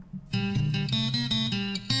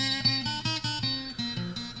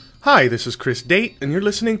Hi, this is Chris Date, and you're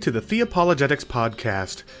listening to the Theapologetics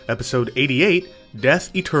Podcast, Episode 88,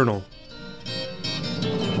 Death Eternal.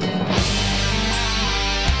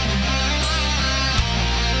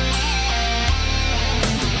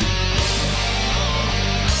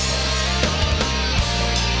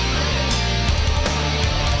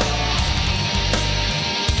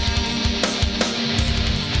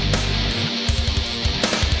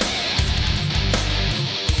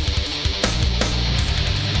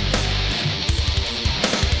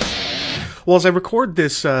 Well, as I record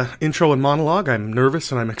this intro and monologue, I'm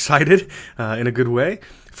nervous and I'm excited in a good way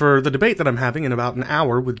for the debate that I'm having in about an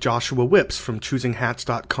hour with Joshua Whips from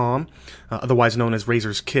ChoosingHats.com, otherwise known as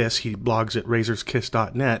Razor's Kiss. He blogs at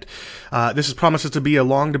razorskiss.net. This promises to be a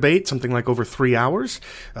long debate, something like over 3 hours.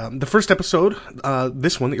 The first episode,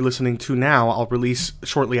 this one that you're listening to now, I'll release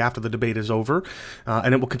shortly after the debate is over,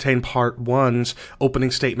 and it will contain Part 1's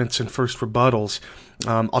opening statements and first rebuttals.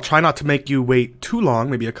 I'll try not to make you wait too long,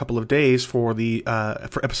 maybe a couple of days, for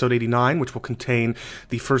episode 89, which will contain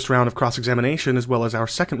the first round of cross-examination as well as our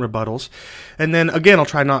second rebuttals. And then again, I'll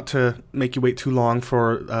try not to make you wait too long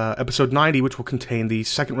for episode 90, which will contain the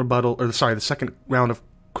second the second round of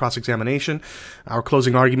cross-examination, our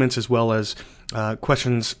closing arguments, as well as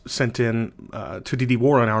questions sent in to D.D.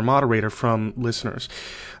 Warren, our moderator, from listeners.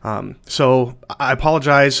 So I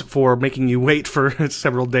apologize for making you wait for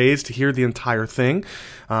several days to hear the entire thing.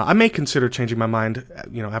 I may consider changing my mind,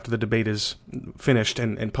 after the debate is finished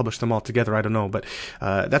and publish them all together. I don't know, but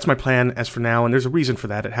that's my plan as for now, and there's a reason for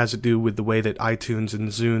that. It has to do with the way that iTunes and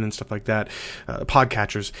Zune and stuff like that,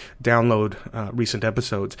 podcatchers, download recent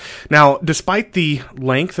episodes. Now, despite the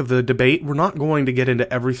length of the debate, we're not going to get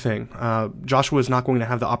into everything. Joshua is not going to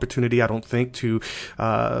have the opportunity, I don't think, to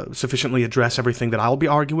sufficiently address everything that I'll be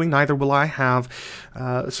arguing. Neither will I have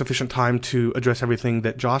sufficient time to address everything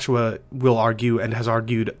that Joshua will argue and has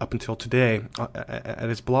argued up until today at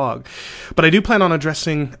his blog. But I do plan on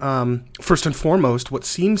addressing, first and foremost, what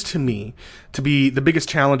seems to me to be the biggest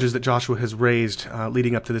challenges that Joshua has raised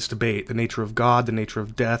leading up to this debate: the nature of God, the nature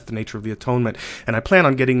of death, the nature of the atonement. And I plan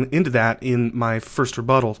on getting into that in my first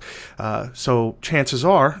rebuttal. So chances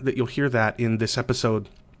are that you'll hear that in this episode,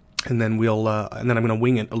 and then I'm going to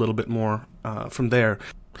wing it a little bit more from there.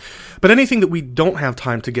 But anything that we don't have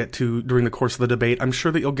time to get to during the course of the debate, I'm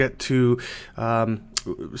sure that you'll get to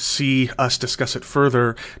see us discuss it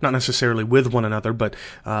further, not necessarily with one another, but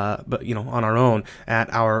on our own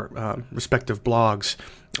at our respective blogs.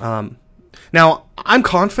 Now, I'm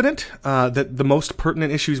confident that the most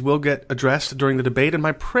pertinent issues will get addressed during the debate, and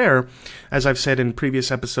my prayer, as I've said in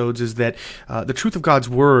previous episodes, is that the truth of God's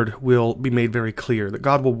Word will be made very clear, that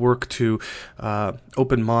God will work to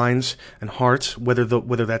open minds and hearts, whether the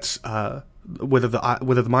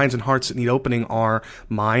minds and hearts that need opening are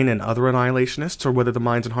mine and other annihilationists, or whether the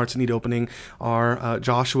minds and hearts that need opening are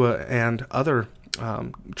Joshua and other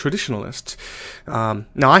traditionalists. Now,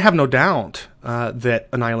 I have no doubt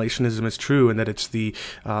that annihilationism is true and that it's the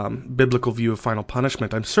biblical view of final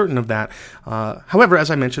punishment. I'm certain of that. However,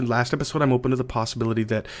 as I mentioned last episode, I'm open to the possibility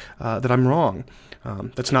that I'm wrong.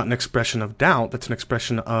 That's not an expression of doubt. That's an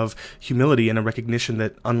expression of humility and a recognition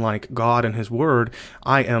that, unlike God and His Word,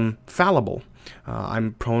 I am fallible.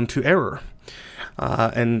 I'm prone to error.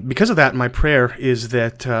 And because of that, my prayer is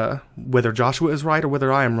that whether Joshua is right or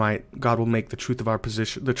whether I am right, God will make the truth of our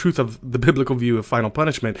position, the truth of the biblical view of final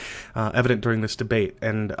punishment, evident during this debate.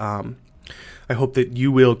 And I hope that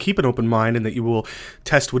you will keep an open mind and that you will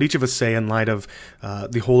test what each of us say in light of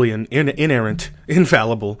the holy and inerrant,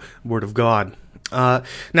 infallible Word of God.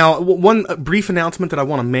 Now, one brief announcement that I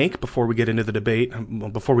want to make before we get into the debate,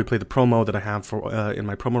 before we play the promo that I have for in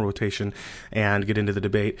my promo rotation and get into the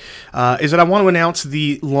debate, is that I want to announce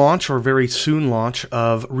the launch, or very soon launch,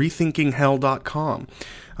 of RethinkingHell.com.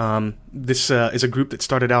 This is a group that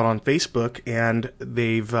started out on Facebook, and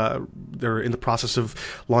they're in the process of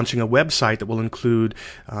launching a website that will include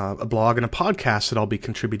a blog and a podcast that I'll be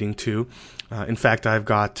contributing to. In fact, I've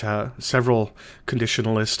got several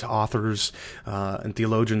conditionalist authors and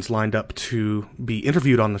theologians lined up to be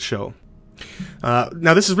interviewed on the show.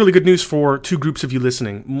 Now, this is really good news for two groups of you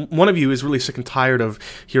listening. One of you is really sick and tired of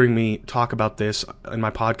hearing me talk about this in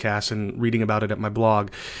my podcast and reading about it at my blog.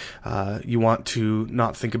 You want to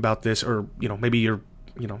not think about this, or maybe you're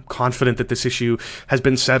confident that this issue has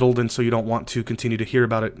been settled, and so you don't want to continue to hear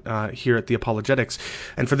about it here at the Apologetics.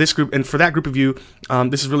 And for this group, and for that group of you,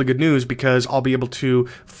 this is really good news, because I'll be able to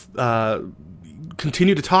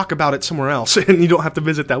continue to talk about it somewhere else, and you don't have to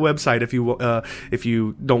visit that website if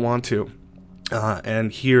you don't want to.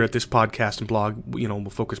 And here at this podcast and blog, we'll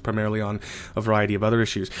focus primarily on a variety of other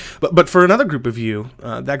issues. But for another group of you,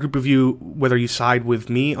 that group of you, whether you side with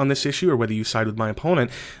me on this issue or whether you side with my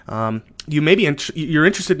opponent, you may be you're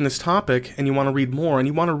interested in this topic and you want to read more, and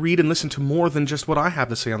you want to read and listen to more than just what I have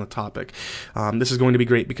to say on the topic. This is going to be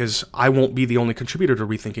great because I won't be the only contributor to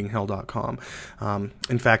RethinkingHell.com.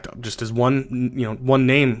 In fact, just as one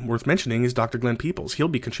name worth mentioning is Dr. Glenn Peoples. He'll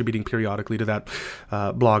be contributing periodically to that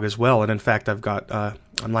blog as well. And in fact, I'm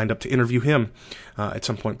lined up to interview him at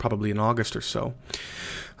some point, probably in August or so.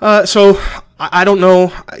 So I don't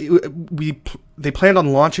know. They planned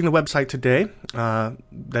on launching the website today.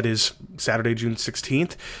 That is Saturday, June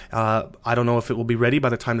 16th. I don't know if it will be ready by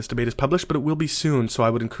the time this debate is published, but it will be soon. So I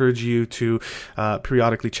would encourage you to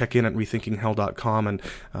periodically check in at rethinkinghell.com and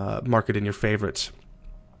mark it in your favorites.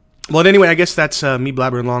 Well, anyway, I guess that's me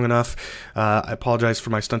blabbering long enough. I apologize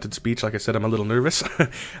for my stunted speech. Like I said, I'm a little nervous.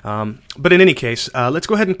 But in any case, let's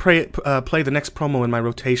go ahead and play the next promo in my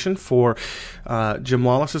rotation for Jim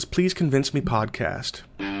Wallis's Please Convince Me podcast.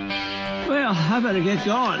 Well, I better get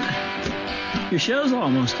going. Your show's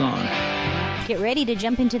almost on. Get ready to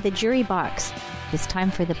jump into the jury box. It's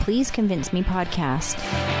time for the Please Convince Me podcast,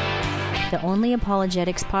 the only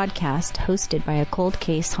apologetics podcast hosted by a cold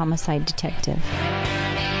case homicide detective.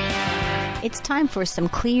 It's time for some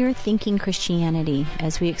clear thinking Christianity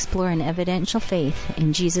as we explore an evidential faith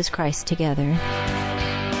in Jesus Christ together.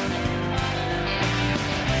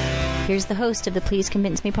 Here's the host of the Please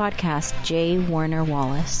Convince Me podcast, J. Warner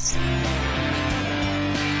Wallace.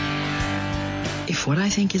 If what I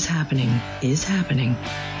think is happening,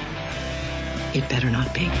 it better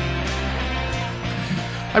not be.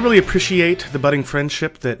 I really appreciate the budding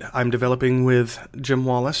friendship that I'm developing with Jim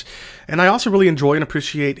Wallis, and I also really enjoy and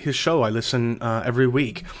appreciate his show. I listen every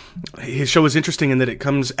week. His show is interesting in that it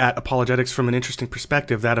comes at apologetics from an interesting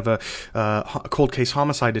perspective, that of a cold case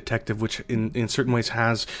homicide detective, which in certain ways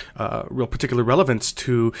has real particular relevance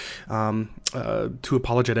to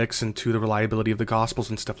apologetics and to the reliability of the Gospels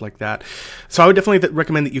and stuff like that. So I would definitely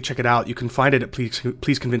recommend that you check it out. You can find it at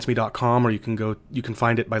pleaseconvinceme.com, or you can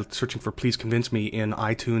find it by searching for Please Convince Me in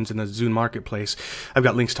iTunes and the Zune Marketplace. I've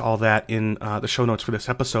got links to all that in the show notes for this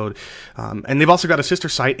episode. And they've also got a sister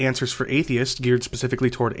site, Answers for Atheists, geared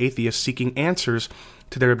specifically toward atheists seeking answers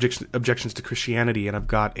to their objections to Christianity, and I've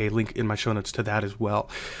got a link in my show notes to that as well.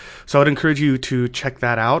 So I would encourage you to check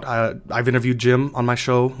that out. I've interviewed Jim on my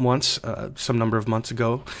show once, some number of months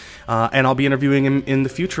ago, and I'll be interviewing him in the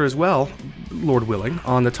future as well, Lord willing,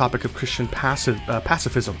 on the topic of Christian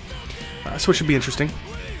pacifism. So it should be interesting.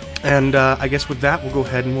 And I guess with that, we'll go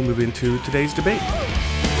ahead and we'll move into today's debate.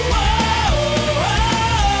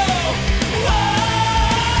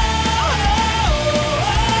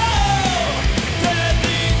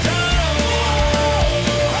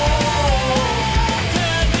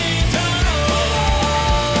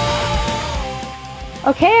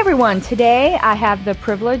 Okay, everyone. Today I have the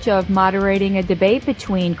privilege of moderating a debate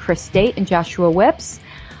between Chris Date and Joshua Whips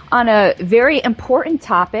on a very important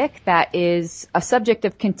topic that is a subject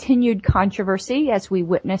of continued controversy as we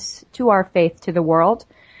witness to our faith to the world.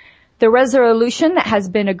 The resolution that has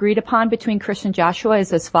been agreed upon between Chris and Joshua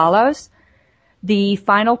is as follows. The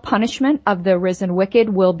final punishment of the risen wicked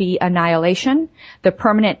will be annihilation, the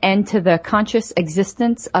permanent end to the conscious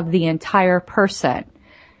existence of the entire person.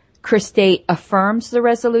 Chris Date affirms the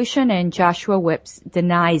resolution and Joshua Whips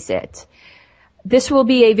denies it. This will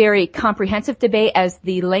be a very comprehensive debate, as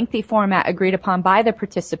the lengthy format agreed upon by the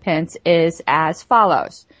participants is as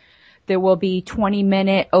follows. There will be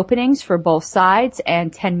 20-minute openings for both sides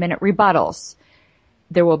and 10-minute rebuttals.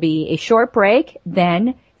 There will be a short break,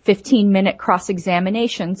 then 15-minute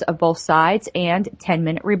cross-examinations of both sides and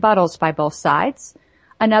 10-minute rebuttals by both sides.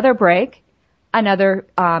 Another break, another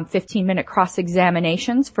 15-minute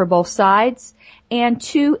cross-examinations for both sides, and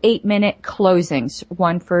 2 8-minute closings,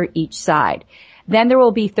 one for each side. Then there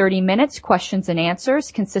will be 30 minutes questions and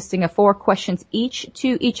answers consisting of 4 questions each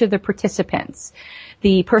to each of the participants.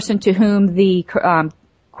 The person to whom the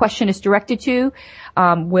question is directed to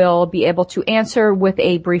will be able to answer with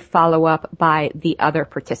a brief follow-up by the other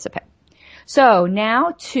participant. So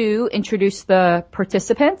now to introduce the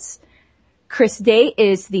participants. Chris Date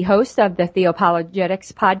is the host of the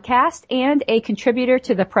Theopologetics podcast and a contributor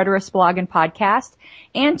to the Preterist blog and podcast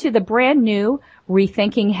and to the brand new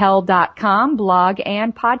RethinkingHell.com blog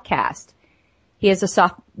and podcast. He is a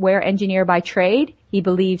software engineer by trade. He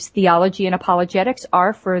believes theology and apologetics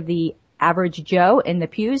are for the average Joe in the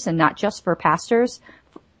pews and not just for pastors,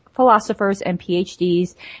 philosophers, and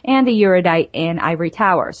PhDs, and the erudite in ivory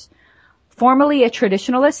towers. Formerly a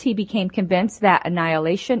traditionalist, he became convinced that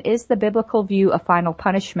annihilation is the biblical view of final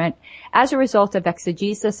punishment as a result of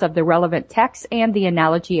exegesis of the relevant texts and the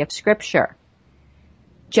analogy of Scripture.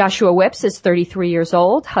 Joshua Whips is 33 years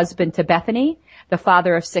old, husband to Bethany, the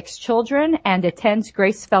father of 6 children, and attends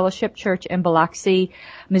Grace Fellowship Church in Biloxi,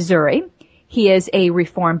 Missouri. He is a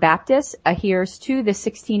Reformed Baptist, adheres to the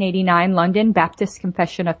 1689 London Baptist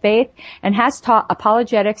Confession of Faith, and has taught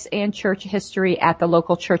apologetics and church history at the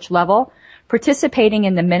local church level, participating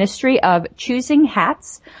in the ministry of Choosing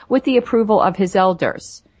Hats with the approval of his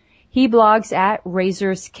elders. He blogs at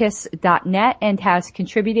razorskiss.net and has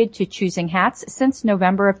contributed to Choosing Hats since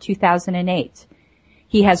November of 2008.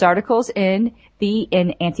 He has articles in the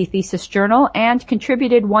Antithesis Journal and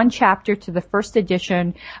contributed 1 chapter to the first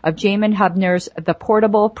edition of Jamin Hubner's The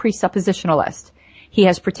Portable Presuppositionalist. He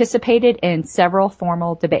has participated in several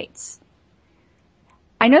formal debates.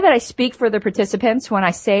 I know that I speak for the participants when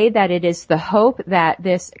I say that it is the hope that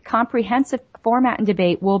this comprehensive format and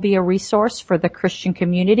debate will be a resource for the Christian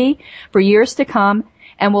community for years to come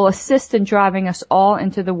and will assist in driving us all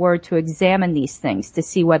into the Word to examine these things to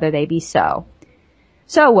see whether they be so.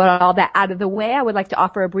 So with all that out of the way, I would like to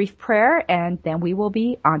offer a brief prayer, and then we will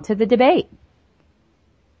be on to the debate.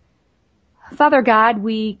 Father God,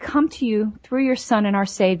 we come to you through your Son and our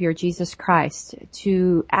Savior, Jesus Christ,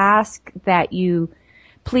 to ask that you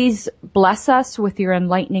please bless us with your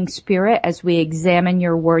enlightening spirit as we examine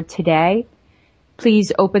your word today.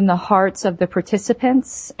 Please open the hearts of the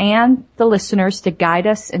participants and the listeners to guide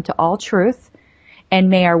us into all truth, and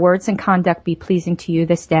may our words and conduct be pleasing to you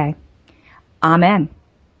this day. Amen.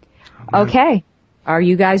 Okay. Are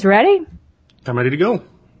you guys ready? I'm ready to go.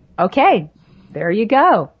 Okay. There you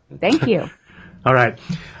go. Thank you. All right.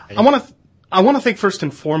 I want to thank first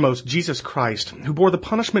and foremost Jesus Christ, who bore the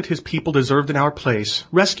punishment his people deserved in our place,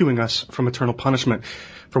 rescuing us from eternal punishment.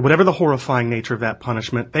 For whatever the horrifying nature of that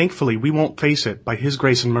punishment, thankfully we won't face it by his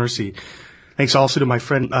grace and mercy. Thanks also to my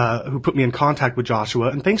friend who put me in contact with Joshua,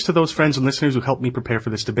 and thanks to those friends and listeners who helped me prepare for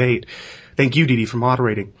this debate. Thank you, Dee Dee, for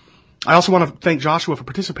moderating. I also want to thank Joshua for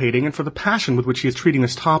participating and for the passion with which he is treating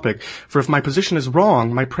this topic. For if my position is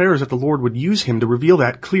wrong, my prayer is that the Lord would use him to reveal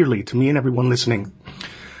that clearly to me and everyone listening.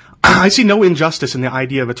 I see no injustice in the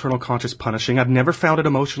idea of eternal conscious punishing. I've never found it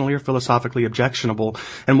emotionally or philosophically objectionable.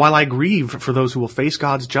 And while I grieve for those who will face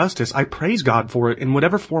God's justice, I praise God for it in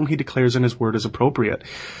whatever form he declares in his word is appropriate.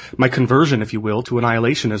 My conversion, if you will, to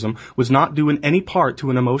annihilationism was not due in any part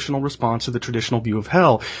to an emotional response to the traditional view of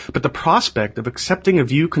hell, but the prospect of accepting a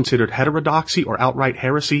view considered heterodoxy or outright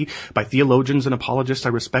heresy by theologians and apologists I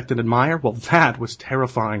respect and admire, well, that was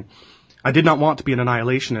terrifying. I did not want to be an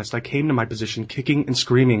annihilationist. I came to my position kicking and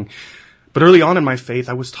screaming. But early on in my faith,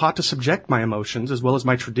 I was taught to subject my emotions, as well as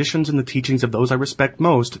my traditions and the teachings of those I respect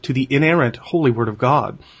most, to the inerrant, holy Word of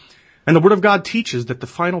God. And the Word of God teaches that the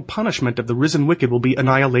final punishment of the risen wicked will be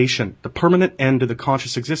annihilation, the permanent end to the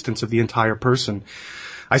conscious existence of the entire person.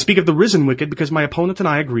 I speak of the risen wicked because my opponent and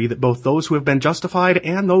I agree that both those who have been justified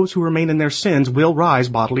and those who remain in their sins will rise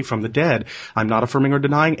bodily from the dead. I'm not affirming or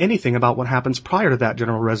denying anything about what happens prior to that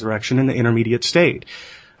general resurrection in the intermediate state.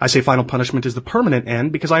 I say final punishment is the permanent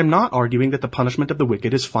end because I am not arguing that the punishment of the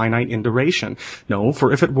wicked is finite in duration. No,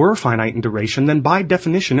 for if it were finite in duration, then by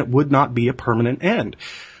definition it would not be a permanent end.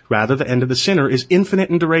 Rather, the end of the sinner is infinite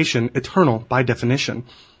in duration, eternal by definition.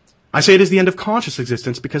 I say it is the end of conscious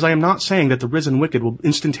existence because I am not saying that the risen wicked will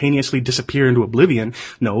instantaneously disappear into oblivion.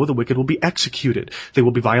 No, the wicked will be executed. They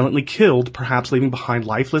will be violently killed, perhaps leaving behind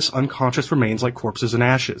lifeless, unconscious remains like corpses and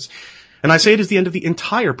ashes. And I say it is the end of the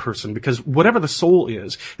entire person because whatever the soul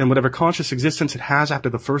is and whatever conscious existence it has after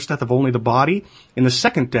the first death of only the body, in the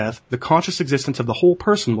second death, the conscious existence of the whole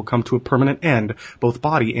person will come to a permanent end, both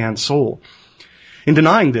body and soul. In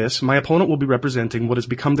denying this, my opponent will be representing what has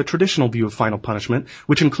become the traditional view of final punishment,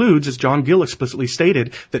 which includes, as John Gill explicitly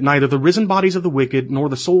stated, that neither the risen bodies of the wicked nor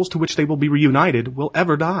the souls to which they will be reunited will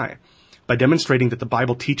ever die. By demonstrating that the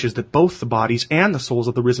Bible teaches that both the bodies and the souls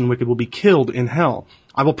of the risen wicked will be killed in hell,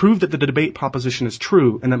 I will prove that the debate proposition is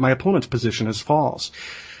true and that my opponent's position is false.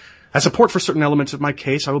 As support for certain elements of my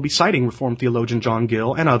case, I will be citing Reformed theologian John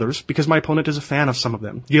Gill and others because my opponent is a fan of some of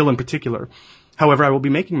them, Gill in particular. However, I will be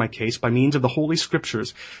making my case by means of the Holy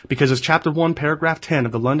Scriptures because as Chapter 1, Paragraph 10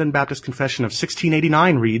 of the London Baptist Confession of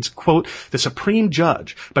 1689 reads, quote, "The supreme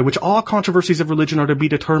judge, by which all controversies of religion are to be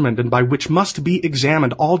determined and by which must be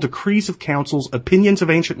examined all decrees of councils, opinions of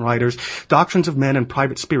ancient writers, doctrines of men and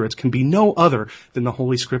private spirits can be no other than the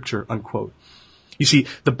Holy Scripture," unquote. You see,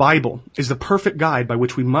 the Bible is the perfect guide by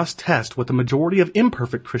which we must test what the majority of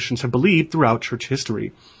imperfect Christians have believed throughout church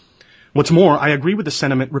history. What's more, I agree with the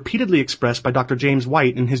sentiment repeatedly expressed by Dr. James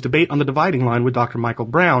White in his debate on the dividing line with Dr. Michael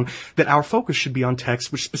Brown that our focus should be on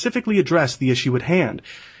texts which specifically address the issue at hand.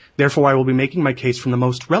 Therefore, I will be making my case from the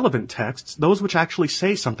most relevant texts, those which actually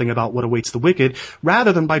say something about what awaits the wicked,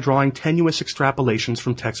 rather than by drawing tenuous extrapolations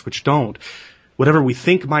from texts which don't. Whatever we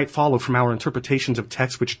think might follow from our interpretations of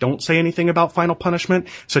texts which don't say anything about final punishment,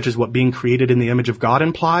 such as what being created in the image of God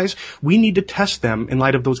implies, we need to test them in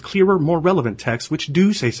light of those clearer, more relevant texts which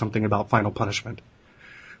do say something about final punishment.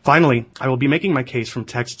 Finally, I will be making my case from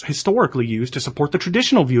texts historically used to support the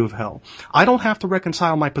traditional view of hell. I don't have to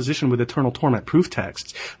reconcile my position with eternal torment proof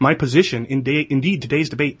texts. My position, indeed today's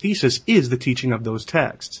debate thesis, is the teaching of those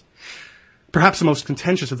texts. Perhaps the most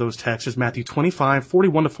contentious of those texts is Matthew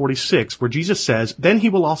 25:41-46, where Jesus says, "Then he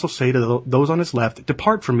will also say to those on his left,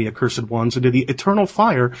 'Depart from me, accursed ones, into the eternal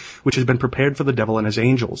fire which has been prepared for the devil and his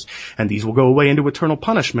angels. And these will go away into eternal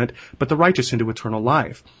punishment, but the righteous into eternal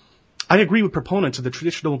life.'" I agree with proponents of the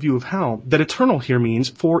traditional view of hell that eternal here means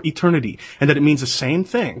for eternity, and that it means the same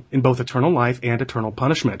thing in both eternal life and eternal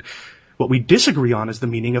punishment. What we disagree on is the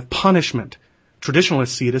meaning of punishment.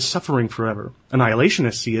 Traditionalists see it as suffering forever.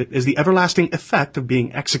 Annihilationists see it as the everlasting effect of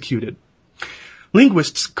being executed.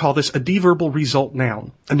 Linguists call this a deverbal result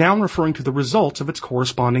noun, a noun referring to the results of its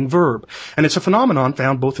corresponding verb, and it's a phenomenon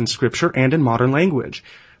found both in Scripture and in modern language.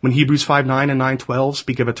 When Hebrews 5:9 and 9:12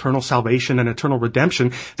 speak of eternal salvation and eternal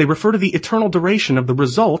redemption, they refer to the eternal duration of the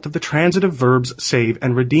result of the transitive verbs save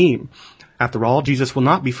and redeem. After all, Jesus will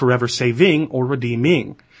not be forever saving or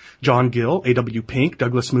redeeming. John Gill, A.W. Pink,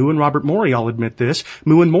 Douglas Moo, and Robert Morey all admit this,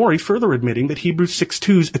 Moo and Morey further admitting that Hebrews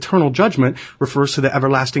 6:2's eternal judgment refers to the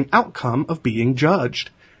everlasting outcome of being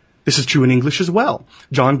judged. This is true in English as well.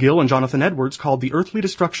 John Gill and Jonathan Edwards called the earthly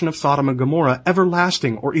destruction of Sodom and Gomorrah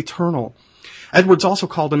everlasting or eternal. Edwards also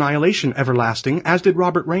called annihilation everlasting, as did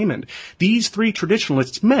Robert Raymond. These three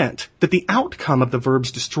traditionalists meant that the outcome of the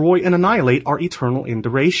verbs destroy and annihilate are eternal in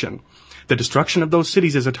duration. The destruction of those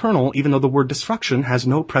cities is eternal, even though the word destruction has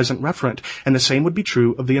no present referent, and the same would be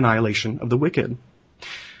true of the annihilation of the wicked.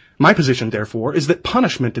 My position, therefore, is that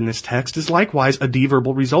punishment in this text is likewise a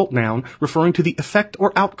deverbal result noun, referring to the effect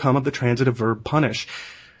or outcome of the transitive verb punish.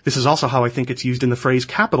 This is also how I think it's used in the phrase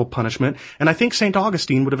capital punishment, and I think St.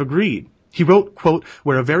 Augustine would have agreed. He wrote, quote,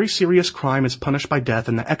 "Where a very serious crime is punished by death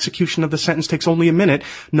and the execution of the sentence takes only a minute,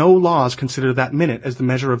 no laws consider that minute as the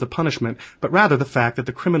measure of the punishment, but rather the fact that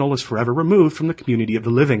the criminal is forever removed from the community of the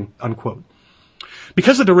living," unquote.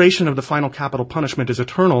 Because the duration of the final capital punishment is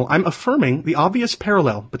eternal, I'm affirming the obvious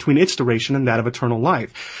parallel between its duration and that of eternal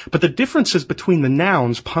life. But the differences between the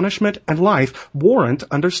nouns punishment and life warrant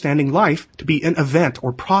understanding life to be an event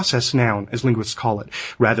or process noun, as linguists call it,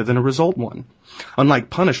 rather than a result one. Unlike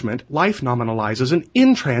punishment, life nominalizes an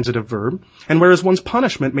intransitive verb, and whereas one's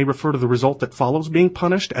punishment may refer to the result that follows being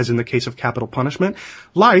punished, as in the case of capital punishment,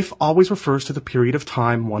 life always refers to the period of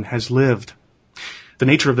time one has lived. The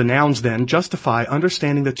nature of the nouns, then, justify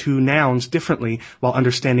understanding the two nouns differently while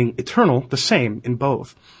understanding eternal the same in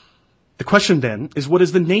both. The question, then, is what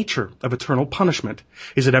is the nature of eternal punishment?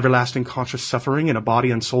 Is it everlasting conscious suffering in a body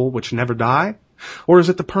and soul which never die? Or is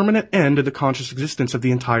it the permanent end of the conscious existence of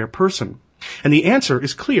the entire person? And the answer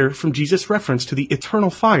is clear from Jesus' reference to the eternal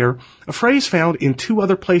fire, a phrase found in two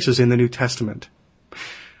other places in the New Testament.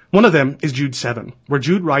 One of them is Jude 7, where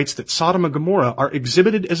Jude writes that Sodom and Gomorrah are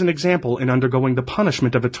exhibited as an example in undergoing the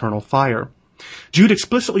punishment of eternal fire. Jude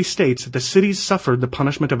explicitly states that the cities suffered the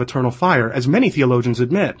punishment of eternal fire, as many theologians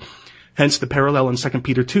admit. Hence, the parallel in 2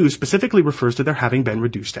 Peter 2 specifically refers to their having been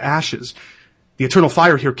reduced to ashes. The eternal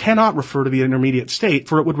fire here cannot refer to the intermediate state,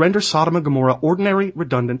 for it would render Sodom and Gomorrah ordinary,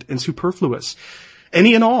 redundant, and superfluous.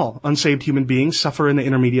 Any and all unsaved human beings suffer in the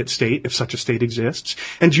intermediate state, if such a state exists,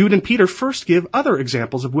 and Jude and Peter first give other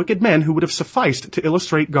examples of wicked men who would have sufficed to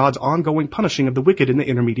illustrate God's ongoing punishing of the wicked in the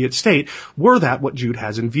intermediate state, were that what Jude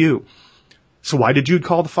has in view. So why did Jude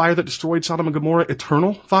call the fire that destroyed Sodom and Gomorrah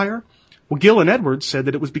eternal fire? Well, Gill and Edwards said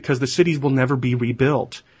that it was because the cities will never be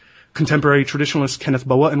rebuilt. Contemporary traditionalists Kenneth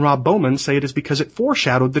Boa and Rob Bowman say it is because it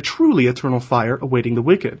foreshadowed the truly eternal fire awaiting the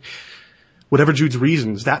wicked. Whatever Jude's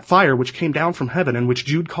reasons, that fire which came down from heaven and which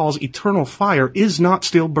Jude calls eternal fire is not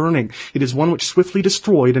still burning. It is one which swiftly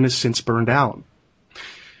destroyed and has since burned out.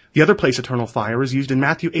 The other place eternal fire is used in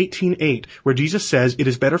Matthew 18:8, where Jesus says, "It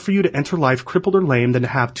is better for you to enter life crippled or lame than to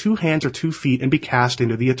have 2 hands or 2 feet and be cast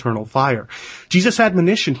into the eternal fire." Jesus'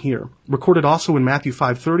 admonition here, recorded also in Matthew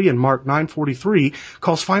 5:30 and Mark 9:43,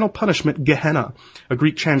 calls final punishment Gehenna, a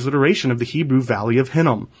Greek transliteration of the Hebrew Valley of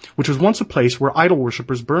Hinnom, which was once a place where idol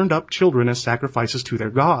worshippers burned up children as sacrifices to their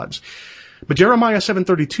gods. But Jeremiah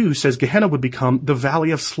 7:32 says Gehenna would become the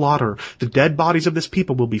valley of slaughter. The dead bodies of this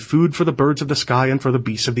people will be food for the birds of the sky and for the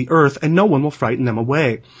beasts of the earth, and no one will frighten them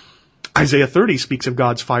away. Isaiah 30 speaks of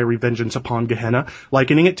God's fiery vengeance upon Gehenna,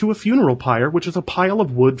 likening it to a funeral pyre, which is a pile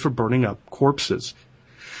of wood for burning up corpses.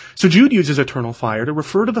 So Jude uses eternal fire to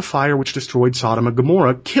refer to the fire which destroyed Sodom and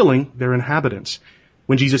Gomorrah, killing their inhabitants.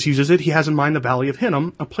 When Jesus uses it, he has in mind the Valley of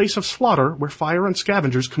Hinnom, a place of slaughter where fire and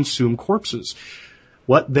scavengers consume corpses.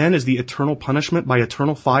 What then is the eternal punishment by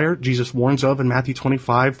eternal fire Jesus warns of in Matthew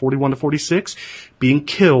 25:41-46? Being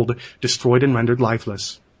killed, destroyed, and rendered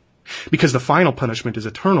lifeless. Because the final punishment is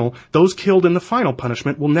eternal, those killed in the final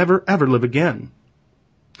punishment will never ever live again.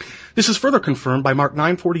 This is further confirmed by Mark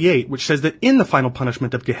 9:48, which says that in the final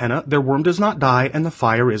punishment of Gehenna, their worm does not die and the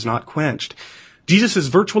fire is not quenched. Jesus is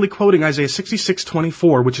virtually quoting Isaiah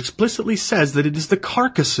 66:24, which explicitly says that it is the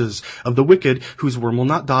carcasses of the wicked whose worm will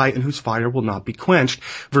not die and whose fire will not be quenched.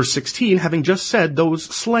 Verse 16, having just said those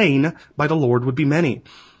slain by the Lord would be many.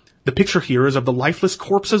 The picture here is of the lifeless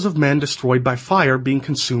corpses of men destroyed by fire being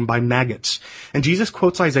consumed by maggots. And Jesus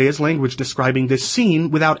quotes Isaiah's language describing this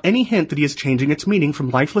scene without any hint that he is changing its meaning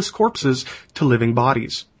from lifeless corpses to living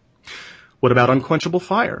bodies. What about unquenchable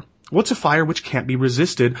fire? What's a fire which can't be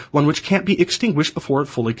resisted, one which can't be extinguished before it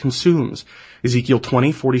fully consumes? Ezekiel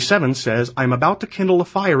 20:47 says, I am about to kindle a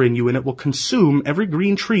fire in you, and it will consume every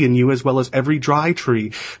green tree in you as well as every dry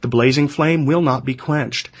tree. The blazing flame will not be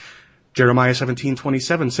quenched. Jeremiah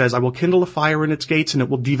 17:27 says, I will kindle a fire in its gates, and it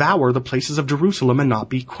will devour the places of Jerusalem and not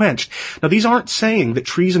be quenched. Now, these aren't saying that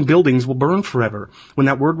trees and buildings will burn forever. When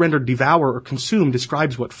that word rendered devour or consume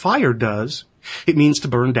describes what fire does, it means to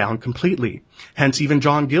burn down completely. Hence, even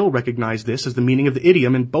John Gill recognized this as the meaning of the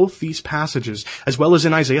idiom in both these passages, as well as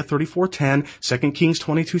in Isaiah 34:10, 2 Kings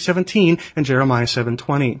 22:17, and Jeremiah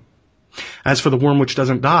 7:20. As for the worm which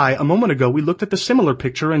doesn't die, a moment ago we looked at the similar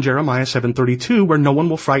picture in Jeremiah 7:32, where no one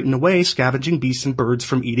will frighten away scavenging beasts and birds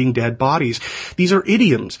from eating dead bodies. These are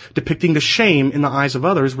idioms depicting the shame in the eyes of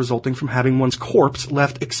others resulting from having one's corpse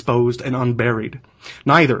left exposed and unburied.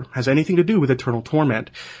 Neither has anything to do with eternal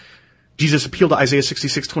torment. Jesus' appeal to Isaiah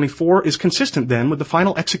 66:24 is consistent then with the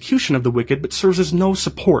final execution of the wicked, but serves as no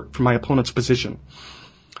support for my opponent's position.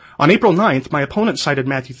 On April 9th, my opponent cited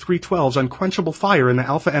Matthew 3:12's unquenchable fire in the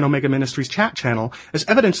Alpha and Omega Ministries chat channel as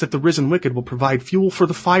evidence that the risen wicked will provide fuel for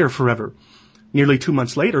the fire forever. Nearly 2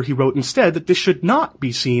 months later, he wrote instead that this should not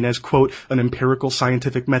be seen as, quote, an empirical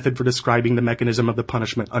scientific method for describing the mechanism of the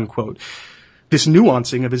punishment, unquote. This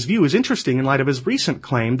nuancing of his view is interesting in light of his recent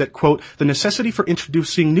claim that, quote, the necessity for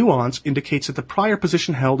introducing nuance indicates that the prior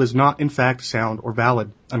position held is not in fact sound or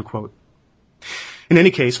valid, unquote. In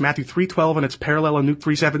any case, Matthew 3:12 and its parallel in Luke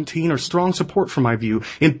 3:17 are strong support for my view.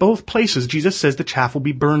 In both places, Jesus says the chaff will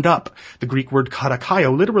be burned up. The Greek word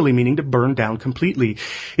katakaio literally meaning to burn down completely.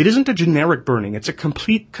 It isn't a generic burning, it's a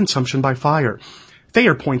complete consumption by fire.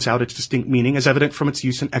 Thayer points out its distinct meaning as evident from its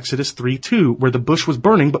use in Exodus 3:2, where the bush was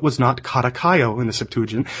burning but was not katakaio in the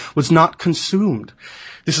Septuagint, was not consumed.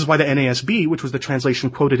 This is why the NASB, which was the translation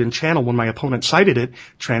quoted in channel when my opponent cited it,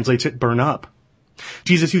 translates it burn up.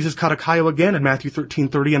 Jesus uses katakaio again in Matthew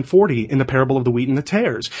 13:30 and 40 in the parable of the wheat and the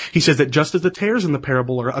tares. He says that just as the tares in the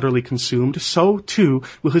parable are utterly consumed, so too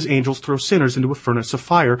will his angels throw sinners into a furnace of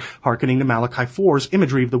fire, hearkening to Malachi 4's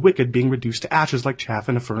imagery of the wicked being reduced to ashes like chaff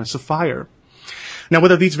in a furnace of fire. Now,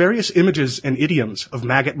 whether these various images and idioms of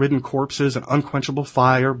maggot-ridden corpses and unquenchable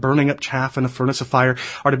fire, burning up chaff in a furnace of fire,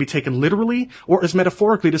 are to be taken literally or as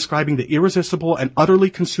metaphorically describing the irresistible and utterly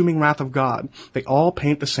consuming wrath of God, they all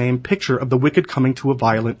paint the same picture of the wicked coming to a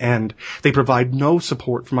violent end. They provide no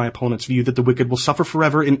support for my opponent's view that the wicked will suffer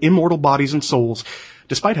forever in immortal bodies and souls,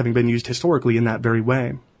 despite having been used historically in that very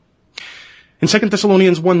way. In 2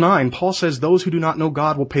 Thessalonians 1:9, Paul says those who do not know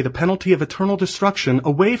God will pay the penalty of eternal destruction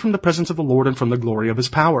away from the presence of the Lord and from the glory of his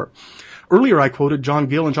power. Earlier I quoted John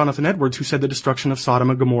Gill and Jonathan Edwards, who said the destruction of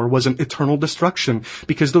Sodom and Gomorrah was an eternal destruction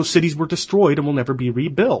because those cities were destroyed and will never be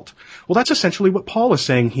rebuilt. Well, that's essentially what Paul is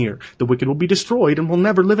saying here. The wicked will be destroyed and will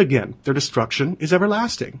never live again. Their destruction is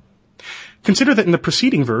everlasting. Consider that in the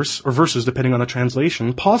preceding verse, or verses depending on the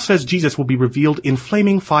translation, Paul says Jesus will be revealed in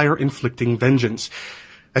flaming fire inflicting vengeance.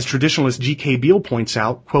 As traditionalist G.K. Beale points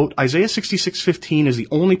out, quote, Isaiah 66:15 is the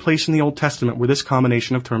only place in the Old Testament where this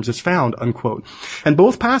combination of terms is found, unquote. And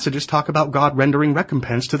both passages talk about God rendering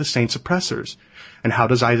recompense to the saints' oppressors. And how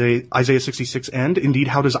does Isaiah 66 end? Indeed,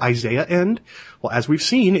 how does Isaiah end? Well, as we've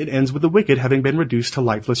seen, it ends with the wicked having been reduced to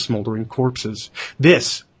lifeless, smoldering corpses.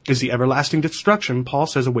 This is the everlasting destruction Paul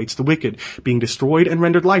says awaits the wicked, being destroyed and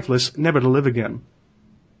rendered lifeless, never to live again.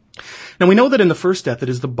 Now we know that in the first death it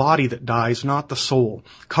is the body that dies, not the soul.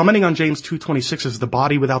 Commenting on James 2:26 as the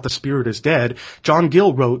body without the spirit is dead, John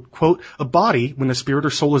Gill wrote, quote, "A body, when the spirit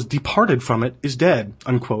or soul is departed from it, is dead,"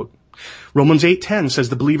 unquote. Romans 8:10 says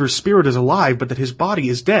the believer's spirit is alive, but that his body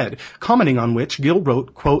is dead, commenting on which Gill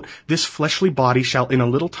wrote, quote, "This fleshly body shall in a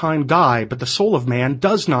little time die, but the soul of man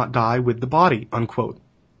does not die with the body," unquote.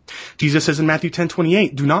 Jesus says in Matthew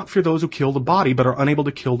 10:28, "Do not fear those who kill the body, but are unable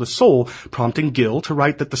to kill the soul," prompting Gill to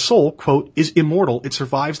write that the soul, quote, "is immortal, it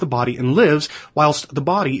survives the body and lives, whilst the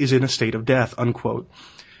body is in a state of death," unquote.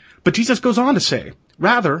 But Jesus goes on to say,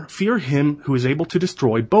 "Rather, fear him who is able to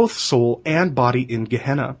destroy both soul and body in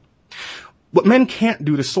Gehenna." What men can't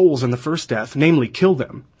do to souls in the first death, namely kill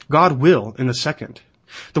them, God will in the second.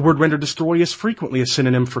 The word rendered destroy is frequently a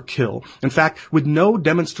synonym for kill. In fact, with no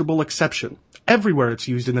demonstrable exception. Everywhere it's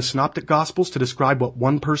used in the Synoptic Gospels to describe what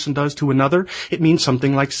one person does to another, it means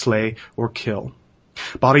something like slay or kill.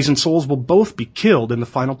 Bodies and souls will both be killed in the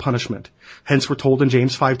final punishment. Hence we're told in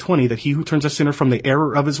James 5:20 that he who turns a sinner from the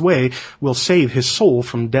error of his way will save his soul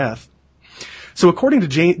from death. So according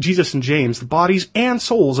to Jesus and James, the bodies and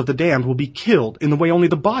souls of the damned will be killed in the way only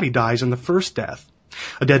the body dies in the first death.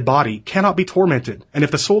 A dead body cannot be tormented, and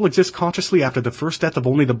if the soul exists consciously after the first death of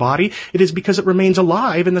only the body, it is because it remains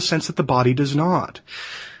alive in the sense that the body does not.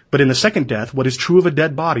 But in the second death, what is true of a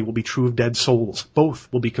dead body will be true of dead souls. Both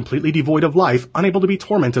will be completely devoid of life, unable to be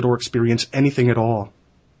tormented or experience anything at all.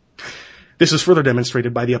 This is further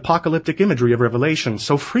demonstrated by the apocalyptic imagery of Revelation,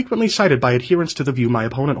 so frequently cited by adherents to the view my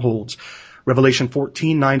opponent holds. Revelation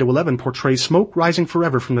 14:9-11 portrays smoke rising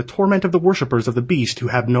forever from the torment of the worshippers of the beast who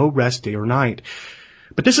have no rest day or night.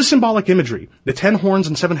 But this is symbolic imagery. The 10 horns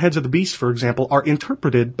and 7 heads of the beast, for example, are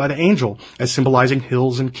interpreted by the angel as symbolizing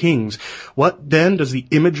hills and kings. What then does the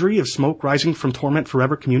imagery of smoke rising from torment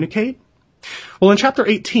forever communicate? Well, in chapter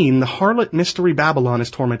 18, the harlot mystery Babylon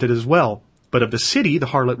is tormented as well. But of the city the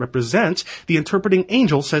harlot represents, the interpreting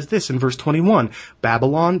angel says this in verse 21,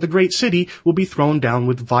 "Babylon, the great city, will be thrown down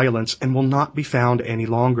with violence and will not be found any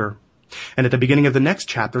longer." And at the beginning of the next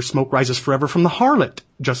chapter, smoke rises forever from the harlot,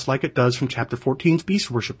 just like it does from chapter 14's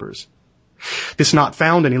beast worshippers. This not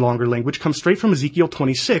found any longer language comes straight from Ezekiel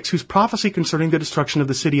 26, whose prophecy concerning the destruction of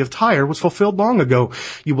the city of Tyre was fulfilled long ago.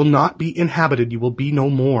 "You will not be inhabited, you will be no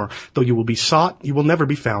more. Though you will be sought, you will never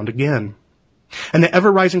be found again." And the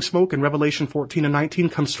ever-rising smoke in Revelation 14 and 19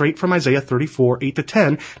 comes straight from Isaiah 34,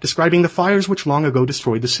 8-10, describing the fires which long ago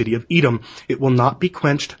destroyed the city of Edom. "It will not be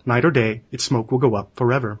quenched night or day, its smoke will go up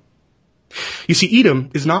forever." You see,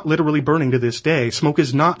 Edom is not literally burning to this day. Smoke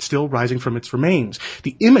is not still rising from its remains.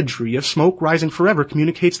 The imagery of smoke rising forever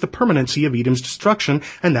communicates the permanency of Edom's destruction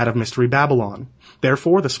and that of Mystery Babylon.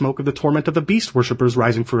 Therefore, the smoke of the torment of the beast worshippers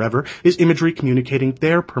rising forever is imagery communicating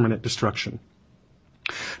their permanent destruction.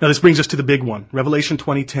 Now this brings us to the big one, Revelation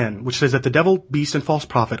 20:10, which says that the devil, beast, and false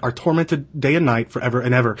prophet are tormented day and night forever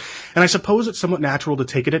and ever. And I suppose it's somewhat natural to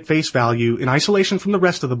take it at face value, in isolation from the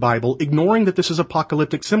rest of the Bible, ignoring that this is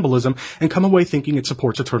apocalyptic symbolism, and come away thinking it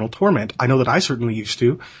supports eternal torment. I know that I certainly used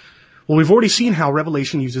to. Well, we've already seen how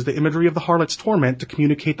Revelation uses the imagery of the harlot's torment to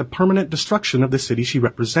communicate the permanent destruction of the city she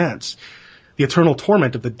represents. The eternal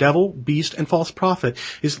torment of the devil, beast, and false prophet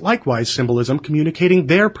is likewise symbolism communicating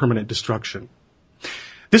their permanent destruction.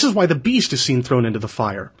 This is why the beast is seen thrown into the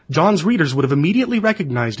fire. John's readers would have immediately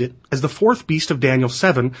recognized it as the fourth beast of Daniel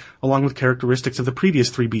 7, along with characteristics of the previous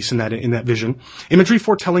 3 beasts in that vision, imagery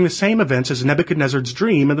foretelling the same events as Nebuchadnezzar's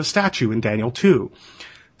dream of the statue in Daniel 2.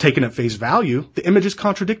 Taken at face value, the images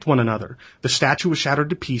contradict one another. The statue is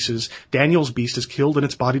shattered to pieces, Daniel's beast is killed and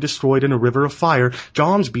its body destroyed in a river of fire,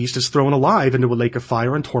 John's beast is thrown alive into a lake of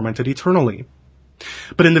fire and tormented eternally.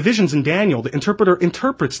 But in the visions in Daniel, the interpreter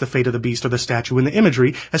interprets the fate of the beast or the statue in the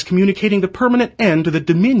imagery as communicating the permanent end to the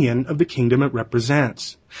dominion of the kingdom it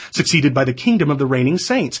represents, succeeded by the kingdom of the reigning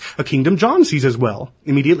saints, a kingdom John sees as well,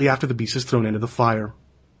 immediately after the beast is thrown into the fire.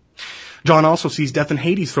 John also sees death and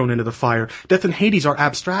Hades thrown into the fire. Death and Hades are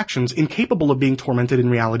abstractions incapable of being tormented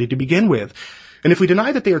in reality to begin with. And if we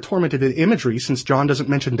deny that they are tormented in imagery, since John doesn't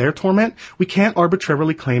mention their torment, we can't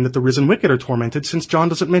arbitrarily claim that the risen wicked are tormented, since John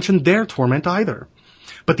doesn't mention their torment either.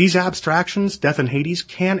 But these abstractions, death and Hades,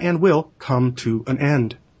 can and will come to an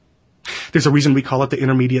end. There's a reason we call it the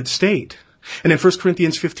intermediate state. And in 1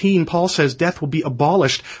 Corinthians 15, Paul says death will be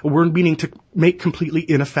abolished, a word meaning to make completely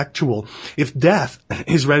ineffectual. If death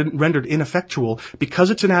is rendered ineffectual because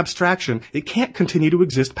it's an abstraction, it can't continue to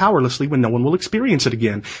exist powerlessly when no one will experience it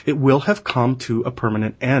again. It will have come to a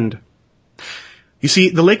permanent end. You see,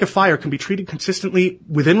 the lake of fire can be treated consistently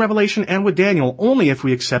within Revelation and with Daniel only if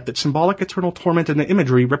we accept that symbolic eternal torment in the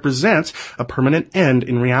imagery represents a permanent end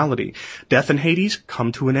in reality. Death and Hades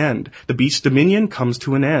come to an end. The beast's dominion comes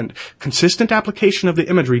to an end. Consistent application of the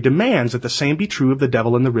imagery demands that the same be true of the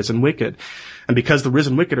devil and the risen wicked. And because the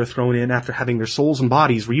risen wicked are thrown in after having their souls and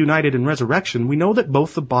bodies reunited in resurrection, we know that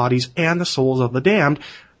both the bodies and the souls of the damned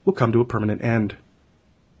will come to a permanent end.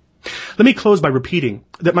 Let me close by repeating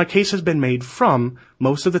that my case has been made from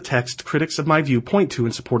most of the text critics of my view point to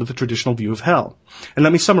in support of the traditional view of hell. And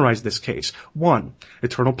let me summarize this case. 1.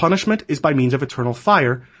 Eternal punishment is by means of eternal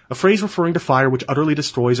fire, a phrase referring to fire which utterly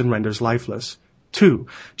destroys and renders lifeless. 2.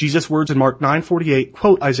 Jesus' words in Mark 9:48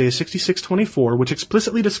 quote Isaiah 66:24, which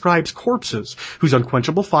explicitly describes corpses whose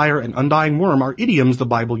unquenchable fire and undying worm are idioms the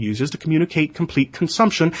Bible uses to communicate complete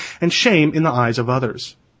consumption and shame in the eyes of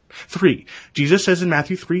others. 3. Jesus says in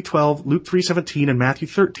Matthew 3:12, Luke 3:17, and Matthew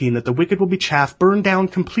 13 that the wicked will be chaff burned down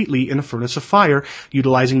completely in a furnace of fire,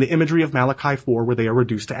 utilizing the imagery of Malachi 4 where they are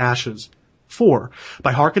reduced to ashes. 4.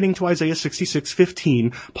 By hearkening to Isaiah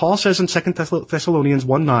 66:15, Paul says in 2 Thessalonians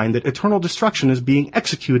 1:9 that eternal destruction is being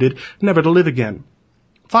executed, never to live again.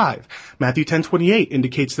 5. Matthew 10:28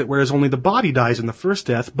 indicates that whereas only the body dies in the first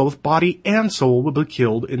death, both body and soul will be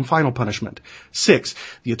killed in final punishment. 6.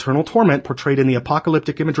 The eternal torment portrayed in the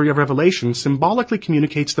apocalyptic imagery of Revelation symbolically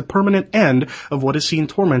communicates the permanent end of what is seen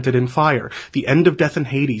tormented in fire, the end of death and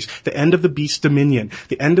Hades, the end of the beast's dominion,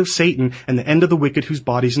 the end of Satan, and the end of the wicked whose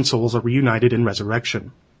bodies and souls are reunited in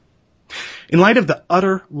resurrection. In light of the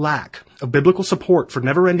utter lack of biblical support for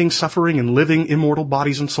never-ending suffering and living immortal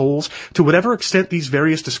bodies and souls, to whatever extent these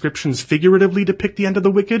various descriptions figuratively depict the end of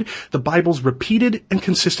the wicked, the Bible's repeated and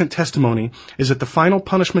consistent testimony is that the final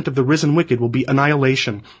punishment of the risen wicked will be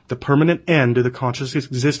annihilation, the permanent end to the conscious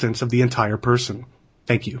existence of the entire person.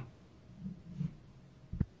 Thank you.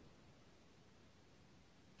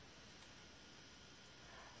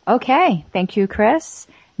 Okay, thank you, Chris.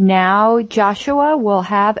 Now Joshua will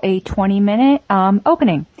have a 20-minute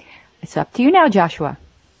opening. It's up to you now, Joshua.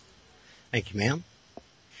 Thank you, ma'am.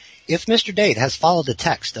 If Mr. Date has followed the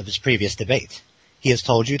text of his previous debate, he has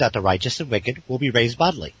told you that the righteous and wicked will be raised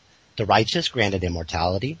bodily, the righteous granted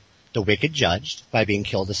immortality, the wicked judged by being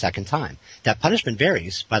killed a second time. That punishment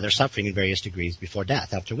varies by their suffering in various degrees before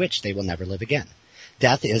death, after which they will never live again.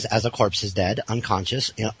 Death is as a corpse is dead,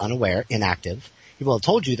 unconscious, unaware, inactive. He will have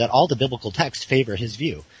told you that all the biblical texts favor his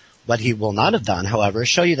view. What he will not have done, however, is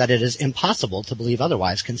show you that it is impossible to believe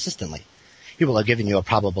otherwise consistently. He will have given you a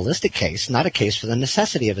probabilistic case, not a case for the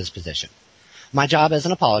necessity of his position. My job as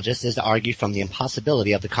an apologist is to argue from the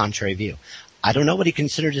impossibility of the contrary view. I don't know what he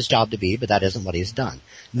considered his job to be, but that isn't what he has done.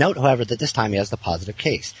 Note, however, that this time he has the positive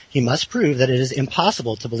case. He must prove that it is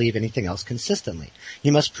impossible to believe anything else consistently.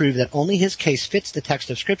 He must prove that only his case fits the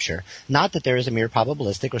text of Scripture, not that there is a mere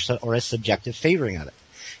probabilistic or a subjective favoring of it.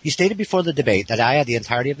 He stated before the debate that I had the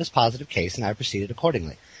entirety of his positive case, and I proceeded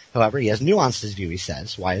accordingly. However, he has nuanced his view, he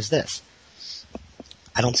says. Why is this?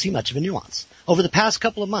 I don't see much of a nuance. Over the past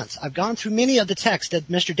couple of months, I've gone through many of the texts that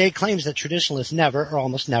Mr. Day claims that traditionalists never or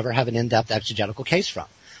almost never have an in-depth exegetical case from.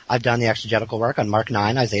 I've done the exegetical work on Mark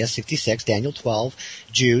 9, Isaiah 66, Daniel 12,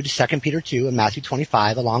 Jude, 2 Peter 2, and Matthew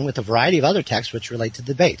 25, along with a variety of other texts which relate to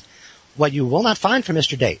the debate. What you will not find from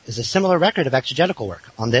Mr. Date is a similar record of exegetical work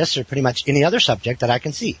on this or pretty much any other subject that I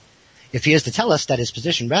can see. If he is to tell us that his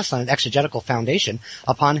position rests on an exegetical foundation,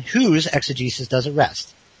 upon whose exegesis does it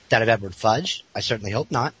rest? That of Edward Fudge? I certainly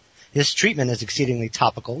hope not. His treatment is exceedingly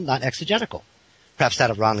topical, not exegetical. Perhaps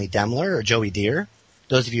that of Ron Lee Demler or Joey Deere?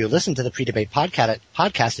 Those of you who listen to the pre-debate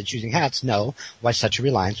podcast at Choosing Hats know why such a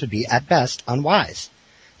reliance would be, at best, unwise.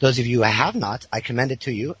 Those of you who have not, I commend it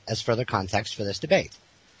to you as further context for this debate.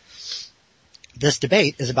 This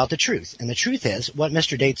debate is about the truth, and the truth is, what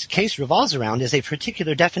Mr. Date's case revolves around is a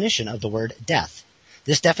particular definition of the word death.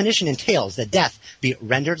 This definition entails that death be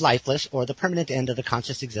rendered lifeless or the permanent end of the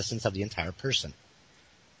conscious existence of the entire person.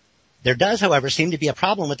 There does, however, seem to be a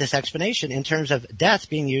problem with this explanation in terms of death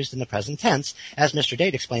being used in the present tense, as Mr.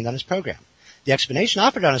 Date explained on his program. The explanation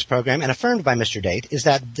offered on his program and affirmed by Mr. Date is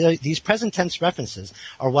that these present tense references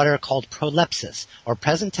are what are called prolepsis, or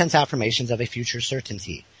present tense affirmations of a future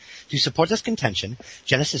certainty. To support this contention,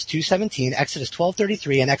 Genesis 2:17, Exodus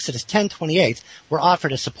 12:33, and Exodus 10:28 were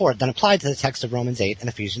offered as support, then applied to the text of Romans 8 and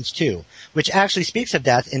Ephesians 2, which actually speaks of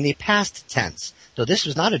death in the past tense, though this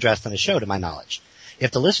was not addressed on the show to my knowledge.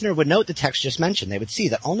 If the listener would note the text just mentioned, they would see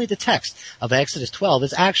that only the text of Exodus 12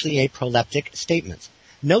 is actually a proleptic statement.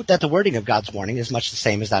 Note that the wording of God's warning is much the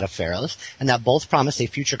same as that of Pharaoh's, and that both promise a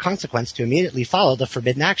future consequence to immediately follow the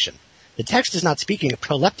forbidden action. The text is not speaking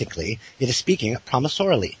proleptically, it is speaking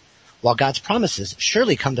promisorially. While God's promises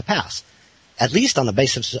surely come to pass, At least on the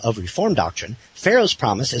basis of Reformed doctrine, Pharaoh's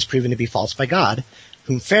promise is proven to be false by God,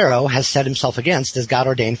 whom Pharaoh has set himself against as God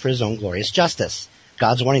ordained for his own glorious justice.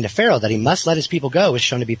 God's warning to Pharaoh that he must let his people go is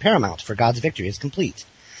shown to be paramount, for God's victory is complete.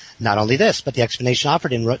 Not only this, but the explanation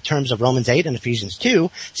offered in terms of Romans 8 and Ephesians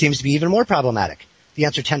 2 seems to be even more problematic. The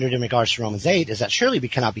answer tendered in regards to Romans 8 is that surely we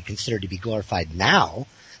cannot be considered to be glorified now.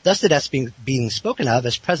 Thus the deaths being spoken of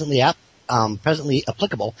as presently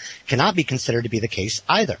applicable cannot be considered to be the case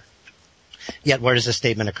either. Yet where does this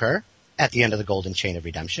statement occur? At the end of the golden chain of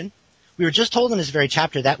redemption. We were just told in this very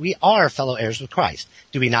chapter that we are fellow heirs with Christ.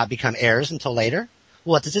 Do we not become heirs until later?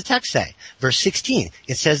 Well, what does the text say? Verse 16,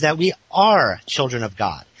 it says that we are children of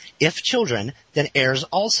God. If children, then heirs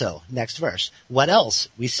also. Next verse. What else?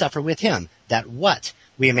 We suffer with him, that what?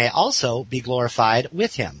 We may also be glorified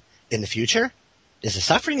with him. In the future? Is the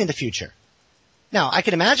suffering in the future? Now, I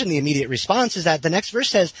can imagine the immediate response is that the next verse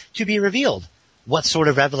says, to be revealed. What sort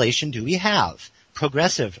of revelation do we have?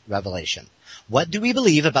 Progressive revelation. What do we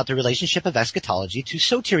believe about the relationship of eschatology to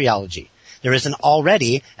soteriology? There is an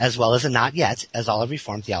already as well as a not yet, as all of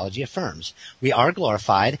Reformed theology affirms. We are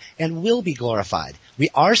glorified and will be glorified. We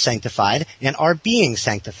are sanctified and are being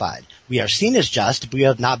sanctified. We are seen as just, but we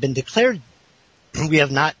have not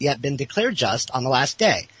yet been declared just on the last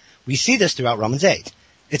day. We see this throughout Romans 8.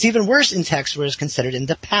 It's even worse in texts where it is considered in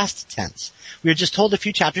the past tense. We are just told a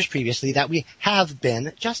few chapters previously that we have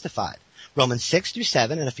been justified. Romans 6 through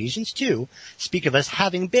 7 and Ephesians 2 speak of us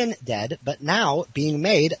having been dead, but now being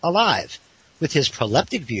made alive. With his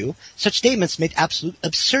proleptic view, such statements make absolute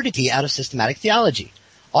absurdity out of systematic theology.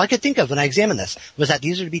 All I could think of when I examined this was that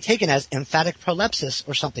these are to be taken as emphatic prolepsis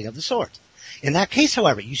or something of the sort. In that case,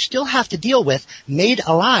 however, you still have to deal with made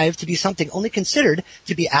alive to be something only considered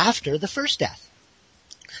to be after the first death.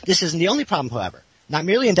 This isn't the only problem, however, not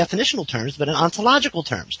merely in definitional terms, but in ontological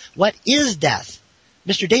terms. What is death?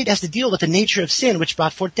 Mr. Date has to deal with the nature of sin which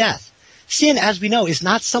brought forth death. Sin, as we know, is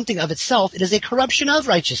not something of itself. It is a corruption of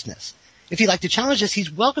righteousness. If he'd like to challenge this, he's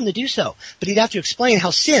welcome to do so, but he'd have to explain how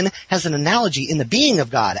sin has an analogy in the being of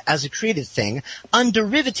God as a created thing,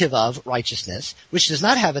 underivative of righteousness, which does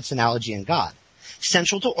not have its analogy in God.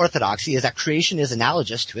 Central to orthodoxy is that creation is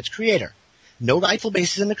analogous to its creator. No rightful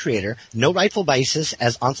basis in the creator, no rightful basis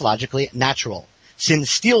as ontologically natural. Sin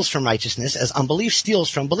steals from righteousness as unbelief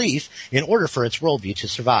steals from belief in order for its worldview to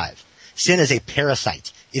survive. Sin is a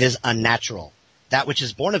parasite. It is unnatural. That which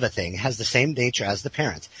is born of a thing has the same nature as the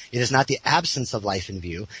parent. It is not the absence of life in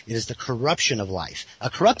view. It is the corruption of life.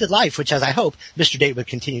 A corrupted life, which, as I hope Mr. Date would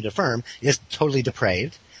continue to affirm, is totally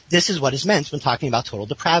depraved. This is what is meant when talking about total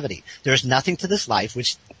depravity. There is nothing to this life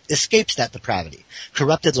which escapes that depravity.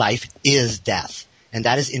 Corrupted life is death. And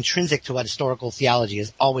that is intrinsic to what historical theology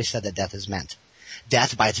has always said that death is meant.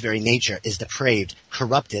 Death, by its very nature, is depraved,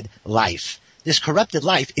 corrupted life. This corrupted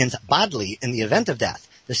life ends bodily in the event of death.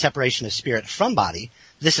 The separation of spirit from body,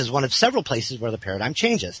 this is one of several places where the paradigm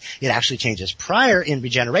changes. It actually changes prior in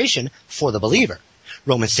regeneration for the believer.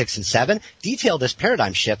 Romans 6 and 7 detail this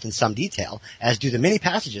paradigm shift in some detail, as do the many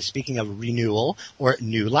passages speaking of renewal or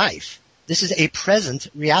new life. This is a present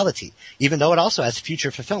reality, even though it also has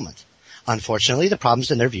future fulfillment. Unfortunately, the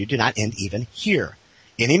problems in their view do not end even here.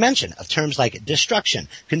 Any mention of terms like destruction,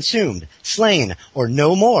 consumed, slain, or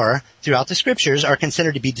no more throughout the scriptures are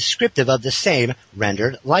considered to be descriptive of the same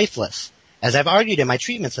rendered lifeless. As I've argued in my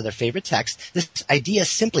treatments of their favorite text, this idea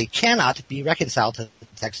simply cannot be reconciled to the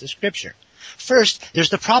text of scripture. First,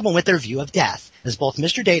 there's the problem with their view of death. As both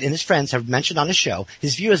Mr. Date and his friends have mentioned on his show,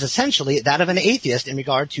 his view is essentially that of an atheist in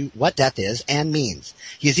regard to what death is and means.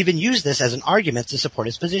 He has even used this as an argument to support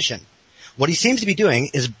his position. What he seems to be doing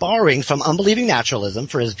is borrowing from unbelieving naturalism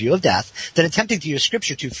for his view of death, then attempting to use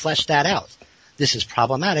scripture to flesh that out. This is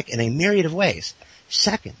problematic in a myriad of ways.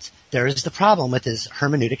 Second, there is the problem with his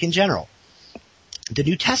hermeneutic in general. The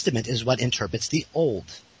New Testament is what interprets the Old.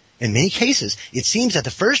 In many cases, it seems that the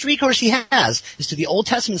first recourse he has is to the Old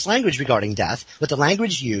Testament's language regarding death, with the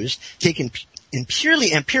language used taken in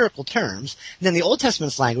purely empirical terms, and then the Old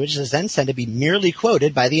Testament's language is then said to be merely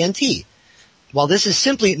quoted by the NT. While this is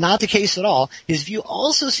simply not the case at all, his view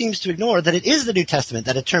also seems to ignore that it is the New Testament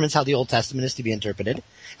that determines how the Old Testament is to be interpreted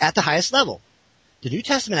at the highest level. The New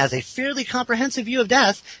Testament has a fairly comprehensive view of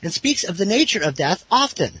death and speaks of the nature of death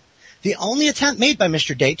often. The only attempt made by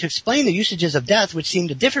Mr. Date to explain the usages of death which seem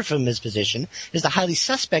to differ from his position is the highly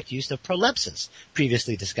suspect use of prolepsis,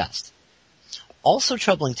 previously discussed. Also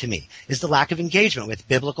troubling to me is the lack of engagement with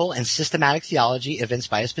biblical and systematic theology evinced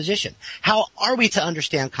by his position. How are we to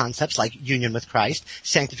understand concepts like union with Christ,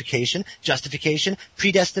 sanctification, justification,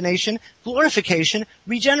 predestination, glorification,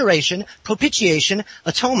 regeneration, propitiation,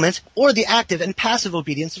 atonement, or the active and passive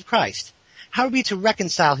obedience of Christ? How are we to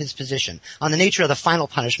reconcile his position on the nature of the final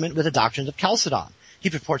punishment with the doctrines of Chalcedon? He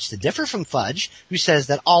purports to differ from Fudge, who says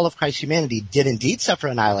that all of Christ's humanity did indeed suffer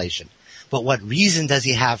annihilation. But what reason does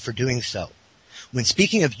he have for doing so? When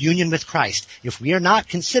speaking of union with Christ, if we are not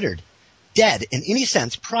considered dead in any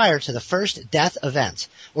sense prior to the first death event,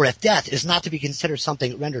 or if death is not to be considered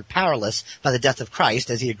something rendered powerless by the death of Christ,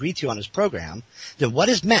 as he agreed to on his program, then what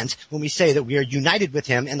is meant when we say that we are united with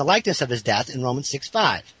him in the likeness of his death in Romans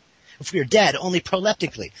 6:5? If we are dead only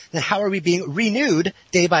proleptically, then how are we being renewed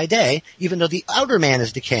day by day, even though the outer man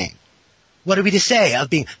is decaying? What are we to say of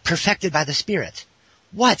being perfected by the Spirit?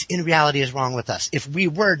 What in reality is wrong with us if we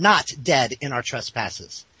were not dead in our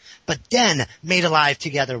trespasses, but then made alive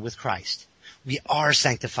together with Christ? We are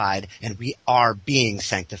sanctified, and we are being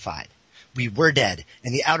sanctified. We were dead,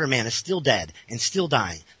 and the outer man is still dead and still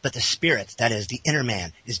dying, but the Spirit, that is, the inner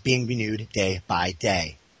man, is being renewed day by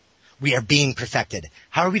day. We are being perfected.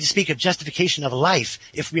 How are we to speak of justification of life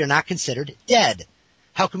if we are not considered dead?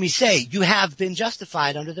 How can we say, you have been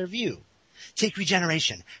justified under their view? Take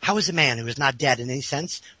regeneration. How is a man who is not dead in any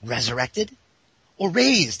sense resurrected? Or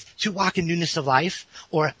raised to walk in newness of life?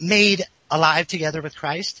 Or made alive together with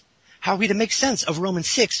Christ? How are we to make sense of Romans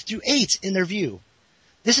 6 through 8 in their view?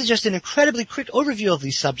 This is just an incredibly quick overview of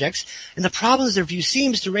these subjects and the problems their view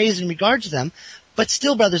seems to raise in regard to them. But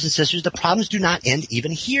still, brothers and sisters, the problems do not end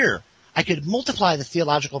even here. I could multiply the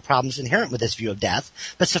theological problems inherent with this view of death,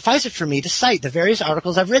 but suffice it for me to cite the various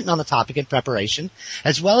articles I've written on the topic in preparation,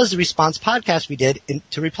 as well as the response podcast we did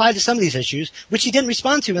to reply to some of these issues, which he didn't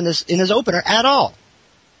respond to in his opener at all.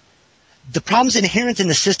 The problems inherent in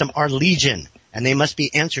the system are legion, and they must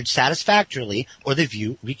be answered satisfactorily or the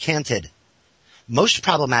view recanted. Most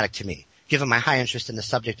problematic to me, given my high interest in the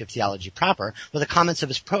subject of theology proper, were the comments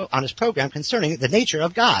of on his program concerning the nature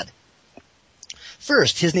of God.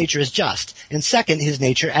 First, his nature is just, and second, his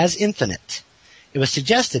nature as infinite. It was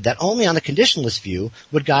suggested that only on the conditionalist view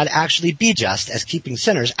would God actually be just, as keeping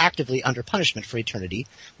sinners actively under punishment for eternity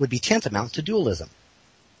would be tantamount to dualism.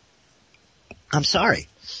 I'm sorry,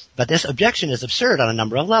 but this objection is absurd on a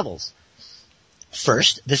number of levels.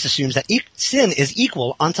 First, this assumes that sin is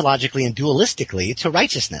equal ontologically and dualistically to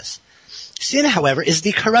righteousness. Sin, however, is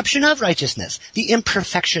the corruption of righteousness, the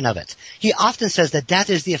imperfection of it. He often says that death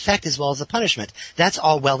is the effect as well as the punishment. That's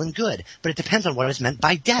all well and good, but it depends on what is meant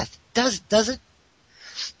by death. Does it?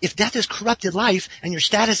 If death is corrupted life, and your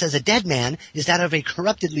status as a dead man is that of a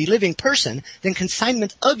corruptedly living person, then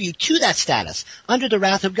consignment of you to that status under the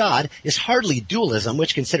wrath of God is hardly dualism,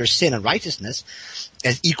 which considers sin and righteousness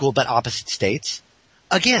as equal but opposite states.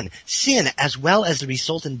 Again, sin as well as the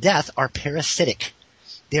resultant death are parasitic.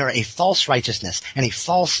 They are a false righteousness and a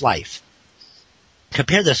false life.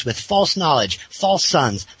 Compare this with false knowledge, false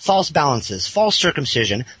sons, false balances, false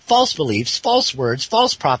circumcision, false beliefs, false words,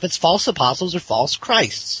 false prophets, false apostles, or false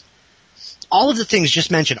Christs. All of the things just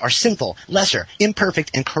mentioned are sinful, lesser,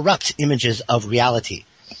 imperfect, and corrupt images of reality.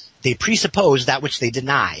 They presuppose that which they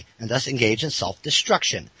deny, and thus engage in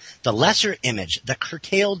self-destruction. The lesser image, the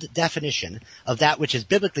curtailed definition of that which is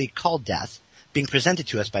biblically called death, being presented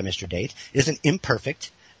to us by Mr. Date, is an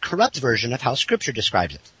imperfect, corrupt version of how Scripture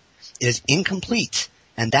describes it. It is incomplete,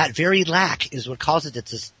 and that very lack is what causes it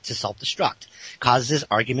to self-destruct, causes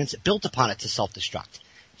arguments built upon it to self-destruct.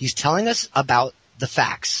 He's telling us about the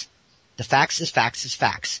facts. The facts is facts is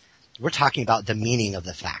facts. We're talking about the meaning of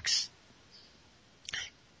the facts.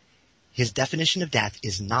 His definition of death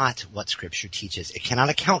is not what Scripture teaches. It cannot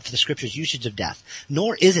account for the Scripture's usage of death,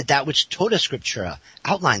 nor is it that which Tota Scriptura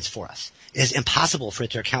outlines for us. It is impossible for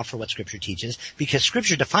it to account for what Scripture teaches, because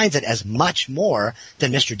Scripture defines it as much more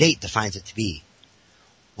than Mr. Date defines it to be.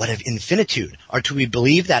 What of infinitude? Or do we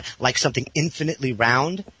believe that, like something infinitely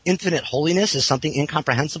round, infinite holiness is something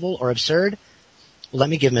incomprehensible or absurd? Well, let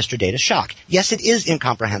me give Mr. Date a shock. Yes, it is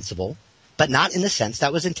incomprehensible, but not in the sense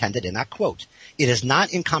that was intended in that quote. It is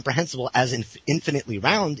not incomprehensible as infinitely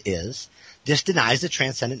round is. This denies the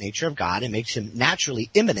transcendent nature of God and makes him naturally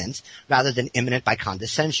immanent rather than immanent by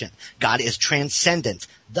condescension. God is transcendent,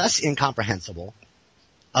 thus incomprehensible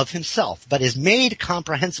of himself, but is made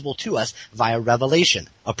comprehensible to us via revelation,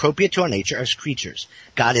 appropriate to our nature as creatures.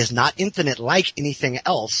 God is not infinite like anything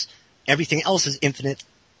else. Everything else is infinite,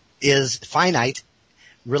 is finite,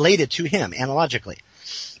 related to him analogically.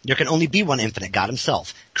 There can only be one infinite, God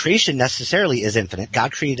himself. Creation necessarily is infinite.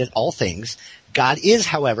 God created all things. God is,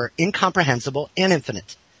 however, incomprehensible and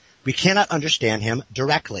infinite. We cannot understand him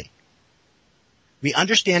directly. We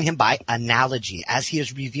understand him by analogy, as he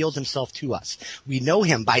has revealed himself to us. We know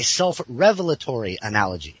him by self-revelatory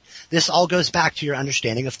analogy. This all goes back to your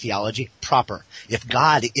understanding of theology proper. If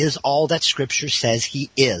God is all that Scripture says he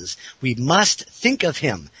is, we must think of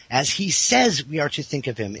him as he says we are to think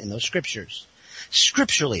of him in those Scriptures.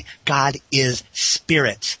 Scripturally, God is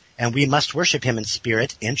spirit, and we must worship him in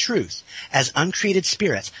spirit and truth. As uncreated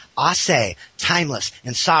spirit, ase, timeless,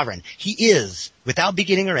 and sovereign, he is, without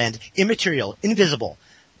beginning or end, immaterial, invisible,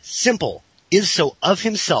 simple, is so of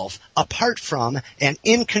himself, apart from, and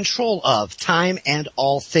in control of time and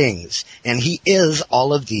all things. And he is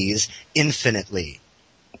all of these infinitely.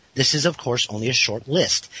 This is, of course, only a short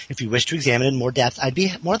list. If you wish to examine it in more depth, I'd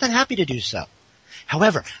be more than happy to do so.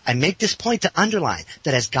 However, I make this point to underline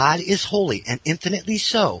that as God is holy and infinitely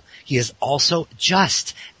so, he is also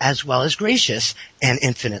just as well as gracious and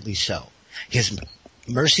infinitely so. His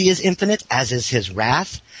mercy is infinite, as is his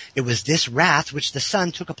wrath. It was this wrath which the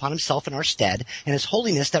Son took upon himself in our stead, and his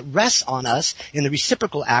holiness that rests on us in the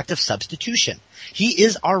reciprocal act of substitution. He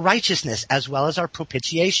is our righteousness as well as our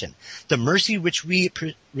propitiation. The mercy which we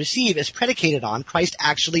receive is predicated on Christ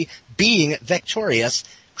actually being victorious,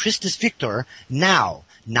 Christus Victor, now,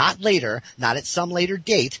 not later, not at some later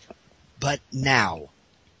date, but now.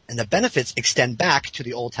 And the benefits extend back to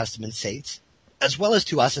the Old Testament saints, as well as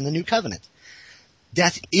to us in the New Covenant.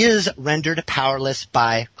 Death is rendered powerless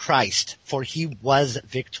by Christ, for he was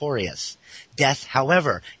victorious. Death,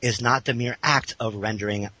 however, is not the mere act of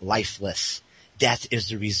rendering lifeless. Death is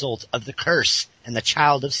the result of the curse and the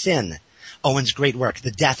child of sin. Owen's great work, The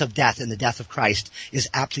Death of Death and the Death of Christ, is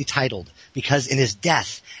aptly titled, because in his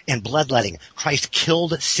death and bloodletting, Christ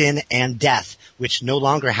killed sin and death, which no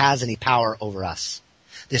longer has any power over us.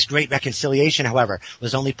 This great reconciliation, however,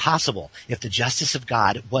 was only possible if the justice of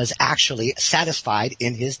God was actually satisfied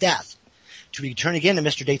in his death. To return again to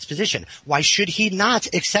Mr. Date's position, why should he not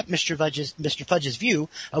accept Mr. Fudge's view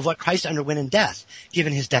of what Christ underwent in death,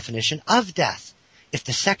 given his definition of death? If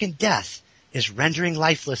the second death is rendering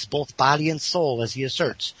lifeless both body and soul, as he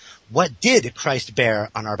asserts, what did Christ bear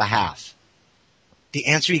on our behalf? The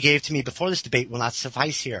answer he gave to me before this debate will not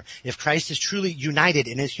suffice here. If Christ is truly united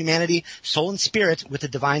in his humanity, soul and spirit with the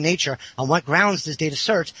divine nature, on what grounds does Date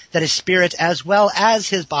assert that his spirit as well as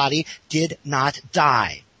his body did not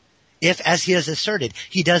die? If, as he has asserted,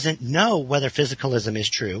 he doesn't know whether physicalism is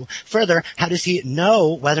true, further, how does he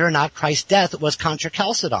know whether or not Christ's death was contra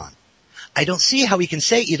Chalcedon? I don't see how he can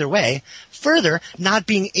say either way. Further, not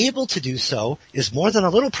being able to do so is more than a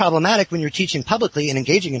little problematic when you're teaching publicly and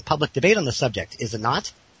engaging in public debate on the subject, is it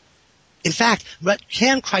not? In fact, what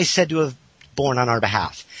can Christ said to have borne on our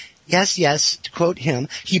behalf? Yes, to quote him,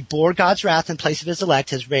 he bore God's wrath in place of his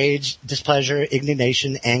elect, his rage, displeasure,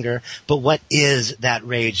 indignation, anger. But what is that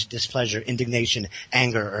rage, displeasure, indignation,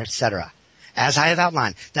 anger, or etc.? As I have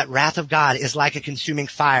outlined, that wrath of God is like a consuming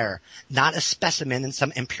fire, not a specimen in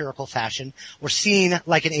some empirical fashion, or seen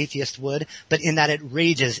like an atheist would, but in that it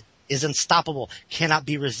rages, is unstoppable, cannot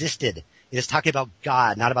be resisted. It is talking about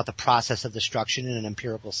God, not about the process of destruction in an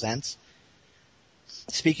empirical sense.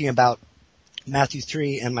 Speaking about Matthew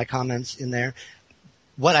 3 and my comments in there,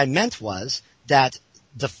 what I meant was that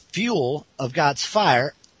the fuel of God's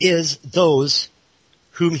fire is those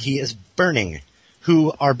whom he is burning,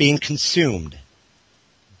 who are being consumed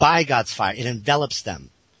by God's fire. It envelops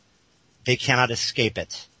them. They cannot escape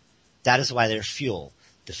it. That is why they're fuel.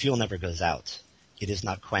 The fuel never goes out. It is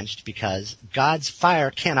not quenched because God's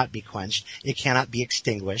fire cannot be quenched. It cannot be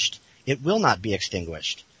extinguished. It will not be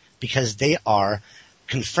extinguished because they are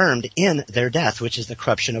confirmed in their death, which is the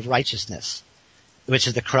corruption of righteousness, which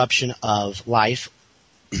is the corruption of life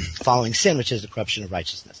following sin, which is the corruption of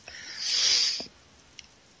righteousness.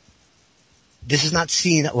 This is not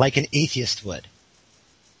seen like an atheist would.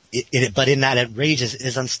 But in that it rages,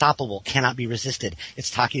 is unstoppable, cannot be resisted.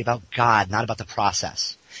 It's talking about God, not about the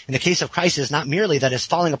process. In the case of Christ, it is not merely that it's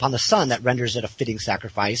falling upon the Son that renders it a fitting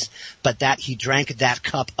sacrifice, but that he drank that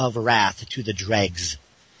cup of wrath to the dregs.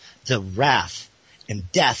 The wrath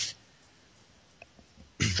and death,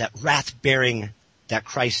 that wrath-bearing that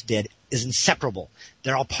Christ did, is inseparable.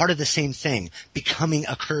 They're all part of the same thing, becoming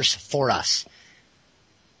a curse for us.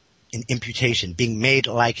 In imputation, being made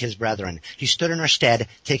like his brethren. He stood in our stead,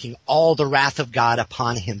 taking all the wrath of God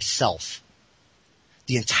upon himself.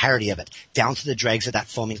 The entirety of it, down to the dregs of that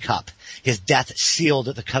foaming cup. His death sealed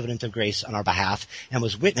the covenant of grace on our behalf and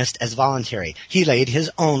was witnessed as voluntary. He laid his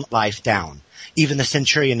own life down. Even the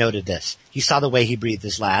centurion noted this. He saw the way he breathed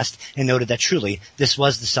his last and noted that truly this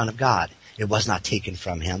was the Son of God. It was not taken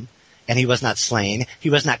from him, and he was not slain. He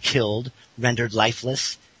was not killed, rendered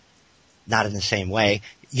lifeless. Not in the same way.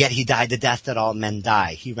 Yet he died the death that all men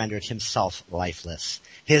die. He rendered himself lifeless.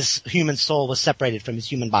 His human soul was separated from his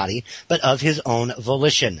human body, but of his own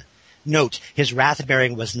volition. Note, his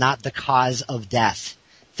wrath-bearing was not the cause of death.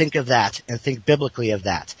 Think of that, and think biblically of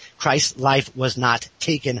that. Christ's life was not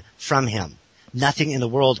taken from him. Nothing in the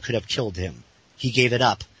world could have killed him. He gave it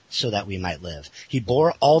up so that we might live. He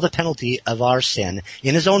bore all the penalty of our sin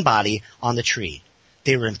in his own body on the tree.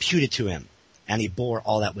 They were imputed to him, and he bore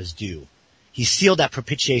all that was due. He sealed that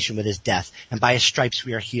propitiation with his death, and by his stripes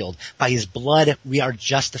we are healed. By his blood we are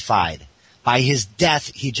justified. By his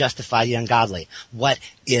death he justified the ungodly. What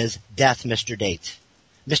is death, Mr. Date?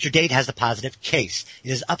 Mr. Date has a positive case.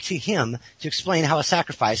 It is up to him to explain how a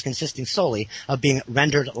sacrifice consisting solely of being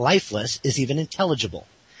rendered lifeless is even intelligible.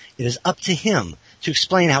 It is up to him to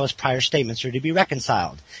explain how his prior statements are to be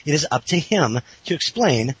reconciled. It is up to him to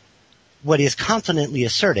explain what he has confidently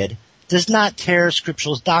asserted does not tear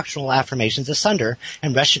Scripture's doctrinal affirmations asunder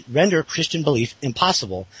and render Christian belief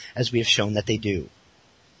impossible, as we have shown that they do.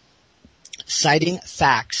 Citing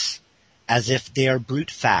facts as if they are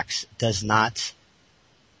brute facts does not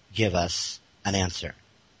give us an answer.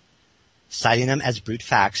 Citing them as brute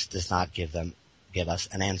facts does not give us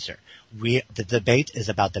an answer. The debate is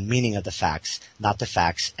about the meaning of the facts, not the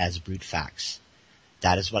facts as brute facts.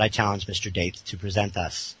 That is what I challenge Mr. Date to present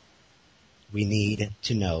us. We need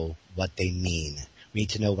to know what they mean. We need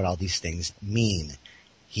to know what all these things mean.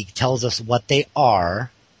 He tells us what they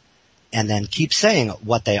are, and then keeps saying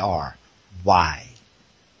what they are. Why?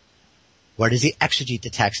 Where does he exegete the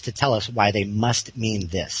text to tell us why they must mean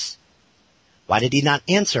this? Why did he not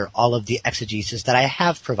answer all of the exegesis that I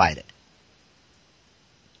have provided?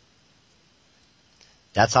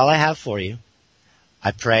 That's all I have for you.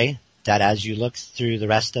 I pray that as you look through the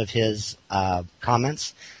rest of his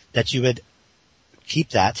comments, that you would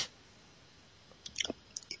keep that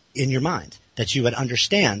in your mind, that you would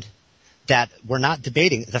understand that we're not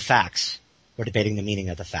debating the facts. We're debating the meaning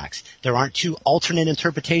of the facts. There aren't two alternate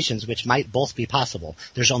interpretations which might both be possible.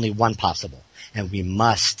 There's only one possible. And we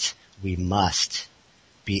must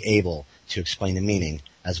be able to explain the meaning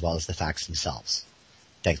as well as the facts themselves.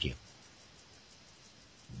 Thank you.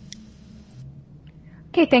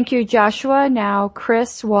 Okay, thank you, Joshua. Now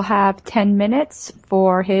Chris will have 10 minutes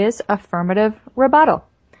for his affirmative rebuttal.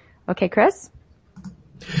 Okay, Chris?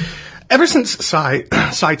 Ever since Cy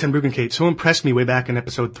ten Bruggencate so impressed me way back in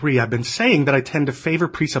episode 3, I've been saying that I tend to favor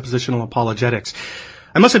presuppositional apologetics.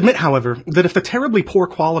 I must admit, however, that if the terribly poor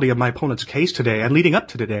quality of my opponent's case today and leading up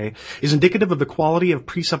to today is indicative of the quality of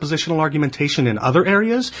presuppositional argumentation in other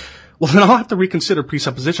areas, well, then I'll have to reconsider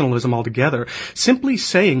presuppositionalism altogether. Simply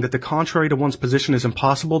saying that the contrary to one's position is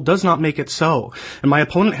impossible does not make it so, and my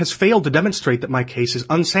opponent has failed to demonstrate that my case is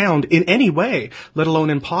unsound in any way, let alone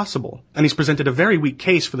impossible, and he's presented a very weak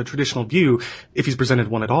case for the traditional view, if he's presented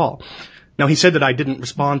one at all. Now, he said that I didn't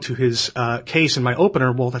respond to his case in my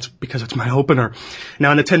opener. Well, that's because it's my opener. Now,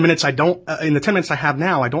 in the 10 minutes I have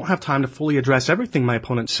now, I don't have time to fully address everything my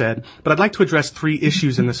opponent said, but I'd like to address 3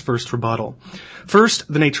 issues in this first rebuttal.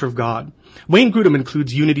 First, the nature of God. Wayne Grudem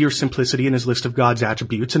includes unity or simplicity in his list of God's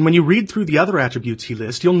attributes, and when you read through the other attributes he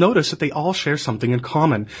lists, you'll notice that they all share something in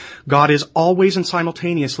common. God is always and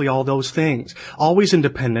simultaneously all those things. Always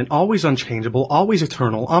independent, always unchangeable, always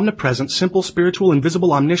eternal, omnipresent, simple, spiritual,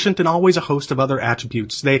 invisible, omniscient, and always a host of other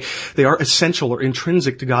attributes. They are essential or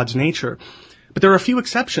intrinsic to God's nature. But there are a few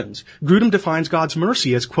exceptions. Grudem defines God's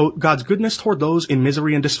mercy as, quote, God's goodness toward those in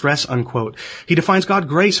misery and distress, unquote. He defines God's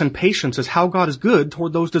grace and patience as how God is good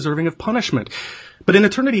toward those deserving of punishment. But in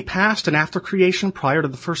eternity past and after creation, prior to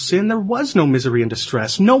the first sin, there was no misery and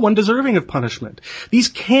distress, no one deserving of punishment. These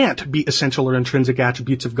can't be essential or intrinsic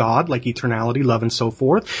attributes of God, like eternality, love, and so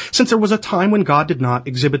forth, since there was a time when God did not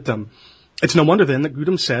exhibit them. It's no wonder then that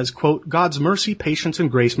Grudem says, quote, God's mercy, patience, and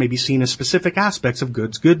grace may be seen as specific aspects of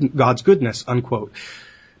God's goodness, unquote.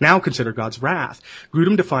 Now consider God's wrath.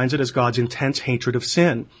 Grudem defines it as God's intense hatred of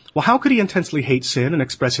sin. Well, how could he intensely hate sin and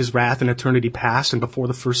express his wrath in eternity past and before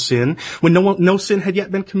the first sin, when no sin had yet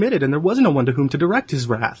been committed and there was no one to whom to direct his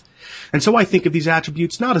wrath? And so I think of these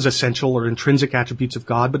attributes not as essential or intrinsic attributes of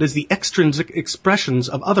God, but as the extrinsic expressions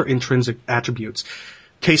of other intrinsic attributes.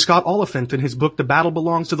 K. Scott Oliphant, in his book The Battle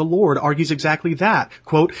Belongs to the Lord, argues exactly that.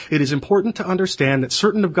 Quote, it is important to understand that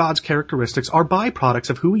certain of God's characteristics are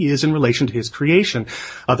byproducts of who he is in relation to his creation.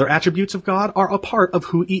 Other attributes of God are a part of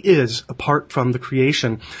who he is, apart from the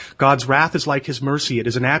creation. God's wrath is like his mercy. It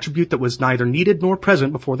is an attribute that was neither needed nor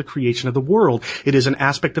present before the creation of the world. It is an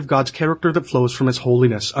aspect of God's character that flows from his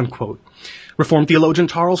holiness, unquote. Reformed theologian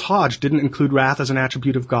Charles Hodge didn't include wrath as an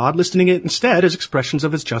attribute of God, listing it instead as expressions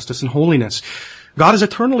of his justice and holiness. God is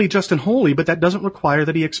eternally just and holy, but that doesn't require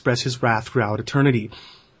that he express his wrath throughout eternity.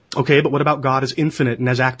 Okay, but what about God as infinite and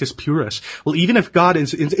as actus purus? Well, even if God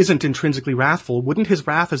isn't intrinsically wrathful, wouldn't his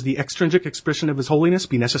wrath as the extrinsic expression of his holiness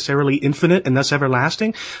be necessarily infinite and thus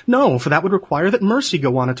everlasting? No, for that would require that mercy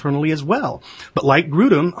go on eternally as well. But like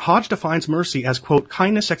Grudem, Hodge defines mercy as, quote,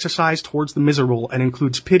 kindness exercised towards the miserable and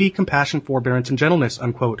includes pity, compassion, forbearance, and gentleness,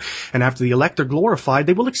 unquote. And after the elect are glorified,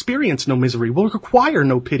 they will experience no misery, will require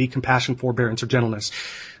no pity, compassion, forbearance, or gentleness.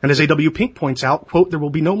 And as A.W. Pink points out, quote, there will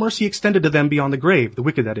be no mercy extended to them beyond the grave, the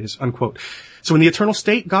wicked that is, unquote. So in the eternal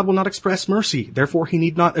state, God will not express mercy. Therefore, he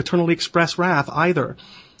need not eternally express wrath either.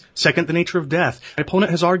 Second, the nature of death. My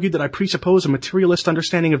opponent has argued that I presuppose a materialist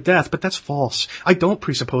understanding of death, but that's false. I don't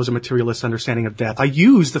presuppose a materialist understanding of death. I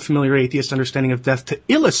use the familiar atheist understanding of death to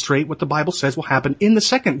illustrate what the Bible says will happen in the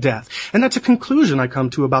second death. And that's a conclusion I come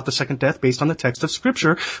to about the second death based on the text of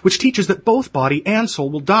Scripture, which teaches that both body and soul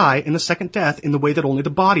will die in the second death in the way that only the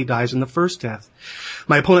body dies in the first death.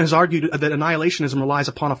 My opponent has argued that annihilationism relies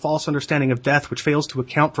upon a false understanding of death, which fails to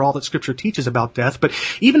account for all that Scripture teaches about death. But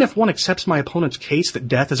even if one accepts my opponent's case that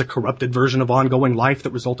death is a corrupted version of ongoing life that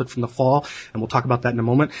resulted from the fall, and we'll talk about that in a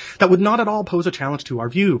moment, that would not at all pose a challenge to our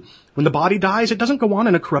view. When the body dies, it doesn't go on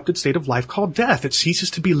in a corrupted state of life called death. It ceases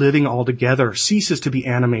to be living altogether, ceases to be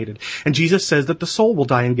animated. And Jesus says that the soul will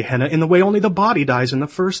die in Gehenna in the way only the body dies in the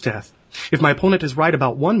first death. If my opponent is right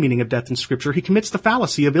about one meaning of death in Scripture, he commits the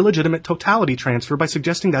fallacy of illegitimate totality transfer by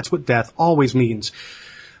suggesting that's what death always means.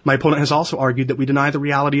 My opponent has also argued that we deny the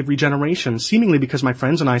reality of regeneration, seemingly because my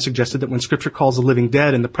friends and I suggested that when Scripture calls the living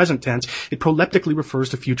dead in the present tense, it proleptically refers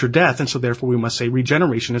to future death, and so therefore we must say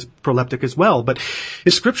regeneration is proleptic as well. But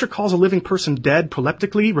if Scripture calls a living person dead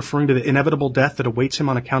proleptically, referring to the inevitable death that awaits him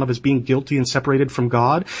on account of his being guilty and separated from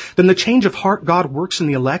God, then the change of heart God works in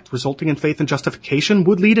the elect, resulting in faith and justification,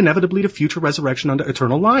 would lead inevitably to future resurrection unto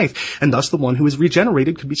eternal life, and thus the one who is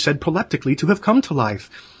regenerated could be said proleptically to have come to life.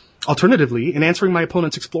 Alternatively, in answering my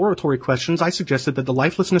opponent's exploratory questions, I suggested that the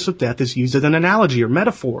lifelessness of death is used as an analogy or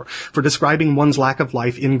metaphor for describing one's lack of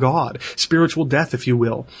life in God, spiritual death, if you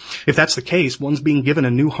will. If that's the case, one's being given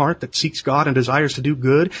a new heart that seeks God and desires to do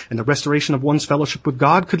good, and the restoration of one's fellowship with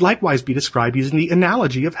God could likewise be described using the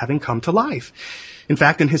analogy of having come to life. In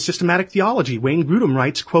fact, in his systematic theology, Wayne Grudem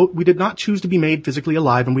writes, quote, we did not choose to be made physically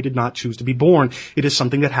alive and we did not choose to be born. It is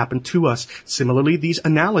something that happened to us. Similarly, these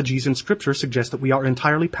analogies in Scripture suggest that we are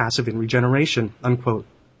entirely passive in regeneration, unquote.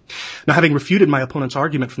 Now, having refuted my opponent's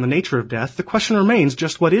argument from the nature of death, the question remains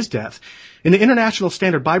just what is death? In the International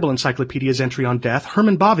Standard Bible Encyclopedia's entry on death,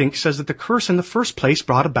 Herman Bavinck says that the curse in the first place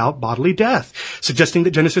brought about bodily death, suggesting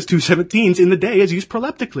that Genesis 2:17's in the day is used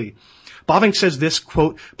proleptically. Bavinck says this,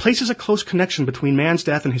 quote, places a close connection between man's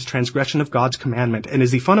death and his transgression of God's commandment, and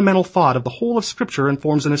is the fundamental thought of the whole of Scripture and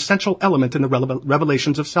forms an essential element in the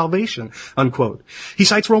revelations of salvation, unquote. He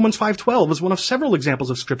cites Romans 5:12 as one of several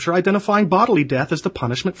examples of Scripture identifying bodily death as the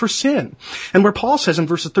punishment for sin. And where Paul says in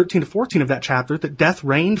verses 13 to 14 of that chapter that death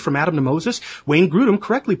reigned from Adam to Moses, Wayne Grudem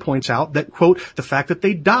correctly points out that, quote, the fact that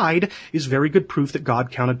they died is very good proof that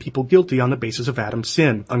God counted people guilty on the basis of Adam's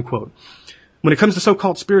sin, unquote. When it comes to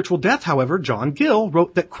so-called spiritual death, however, John Gill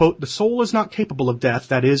wrote that, quote, the soul is not capable of death,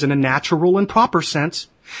 that is, in a natural and proper sense.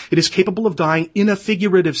 It is capable of dying in a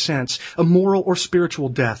figurative sense, a moral or spiritual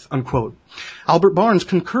death, unquote. Albert Barnes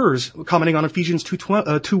concurs, commenting on Ephesians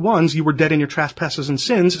 2:1, you were dead in your trespasses and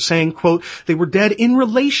sins, saying, quote, they were dead in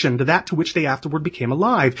relation to that to which they afterward became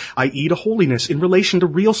alive, i.e. to holiness. In relation to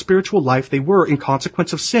real spiritual life, they were, in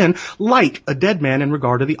consequence of sin, like a dead man in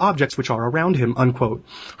regard to the objects which are around him, unquote.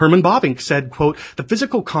 Herman Bavinck said, quote, the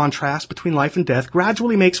physical contrast between life and death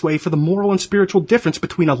gradually makes way for the moral and spiritual difference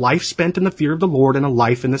between a life spent in the fear of the Lord and a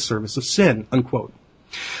life in the service of sin, unquote.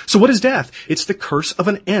 So what is death? It's the curse of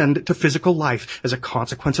an end to physical life as a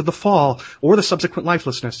consequence of the fall or the subsequent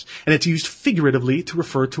lifelessness, and it's used figuratively to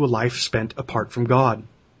refer to a life spent apart from God.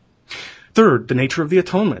 Third, the nature of the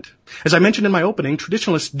atonement. As I mentioned in my opening,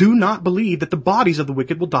 traditionalists do not believe that the bodies of the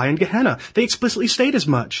wicked will die in Gehenna. They explicitly state as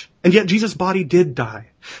much. And yet Jesus' body did die.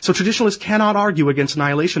 So traditionalists cannot argue against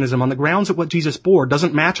annihilationism on the grounds that what Jesus bore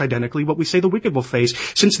doesn't match identically what we say the wicked will face,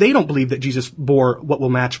 since they don't believe that Jesus bore what will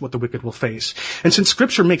match what the wicked will face. And since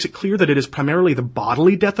Scripture makes it clear that it is primarily the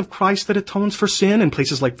bodily death of Christ that atones for sin in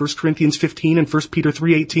places like 1 Corinthians 15 and 1 Peter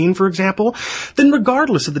 3:18, for example, then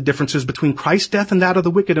regardless of the differences between Christ's death and that of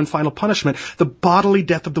the wicked in final punishment, the bodily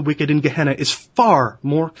death of the wicked in Gehenna is far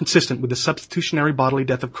more consistent with the substitutionary bodily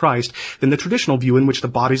death of Christ than the traditional view in which the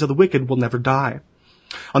bodies of the wicked will never die.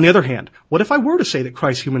 On the other hand, what if I were to say that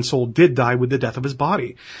Christ's human soul did die with the death of his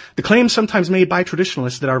body? The claims sometimes made by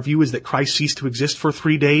traditionalists that our view is that Christ ceased to exist for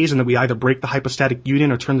 3 days and that we either break the hypostatic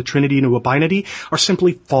union or turn the Trinity into a binity are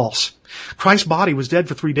simply false. Christ's body was dead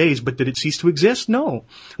for 3 days, but did it cease to exist? No.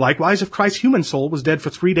 Likewise, if Christ's human soul was dead for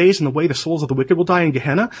 3 days in the way the souls of the wicked will die in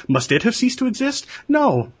Gehenna, must it have ceased to exist?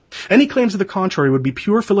 No. Any claims to the contrary would be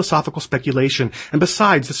pure philosophical speculation, and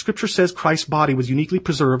besides, the scripture says Christ's body was uniquely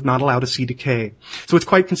preserved, not allowed to see decay. So it's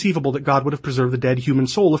quite conceivable that God would have preserved the dead human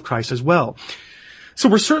soul of Christ as well. So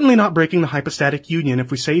we're certainly not breaking the hypostatic union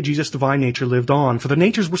if we say Jesus' divine nature lived on, for the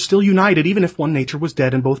natures were still united even if one nature was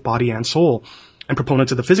dead in both body and soul. And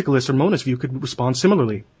proponents of the physicalist or monist view could respond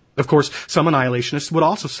similarly. Of course, some annihilationists would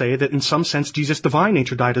also say that in some sense Jesus' divine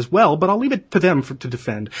nature died as well, but I'll leave it to them to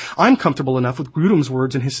defend. I'm comfortable enough with Grudem's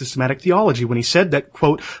words in his systematic theology when he said that,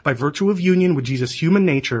 quote, by virtue of union with Jesus' human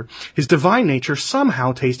nature, his divine nature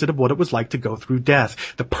somehow tasted of what it was like to go through death.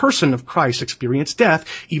 The person of Christ experienced death,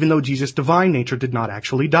 even though Jesus' divine nature did not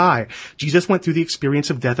actually die. Jesus went through the experience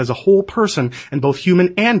of death as a whole person, and both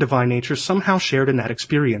human and divine nature somehow shared in that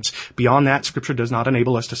experience. Beyond that, Scripture does not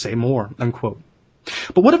enable us to say more, unquote.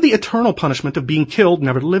 But what of the eternal punishment of being killed,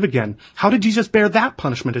 never to live again? How did Jesus bear that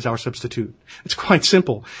punishment as our substitute? It's quite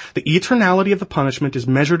simple. The eternality of the punishment is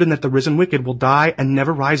measured in that the risen wicked will die and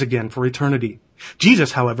never rise again for eternity.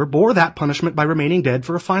 Jesus, however, bore that punishment by remaining dead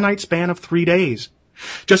for a finite span of 3 days.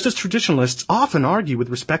 Just as traditionalists often argue with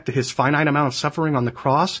respect to his finite amount of suffering on the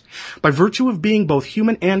cross, by virtue of being both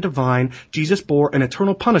human and divine, Jesus bore an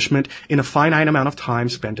eternal punishment in a finite amount of time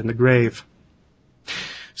spent in the grave.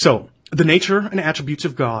 So, the nature and attributes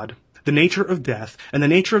of God, the nature of death, and the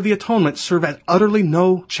nature of the atonement serve as utterly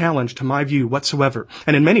no challenge to my view whatsoever,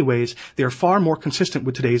 and in many ways they are far more consistent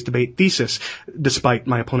with today's debate thesis, despite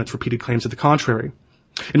my opponent's repeated claims to the contrary.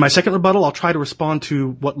 In my second rebuttal, I'll try to respond to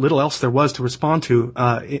what little else there was to respond to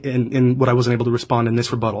in what I wasn't able to respond in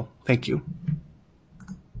this rebuttal. Thank you.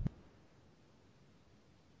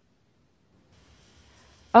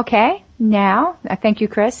 Okay, now, thank you,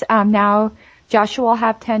 Chris. Now, Joshua will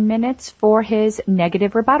have 10 minutes for his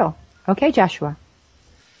negative rebuttal. Okay, Joshua.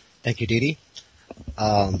 Thank you, Dee Dee.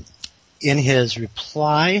 In his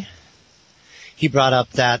reply, he brought up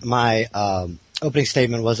that my opening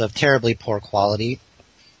statement was of terribly poor quality.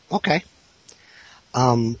 Okay.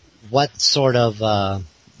 What sort of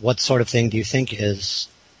thing do you think is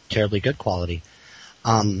terribly good quality?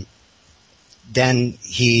 Then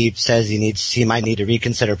he says he might need to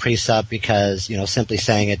reconsider precept because, simply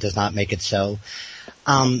saying it does not make it so.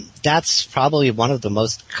 That's probably one of the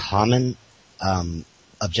most common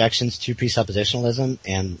objections to presuppositionalism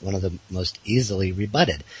and one of the most easily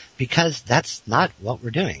rebutted, because that's not what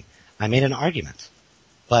we're doing. I made an argument,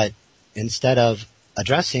 but instead of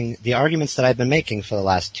addressing the arguments that I've been making for the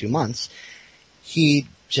last 2 months, he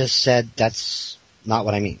just said, that's not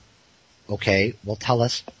what I mean. Okay, well, tell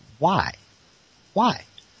us why. Why?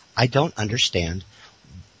 I don't understand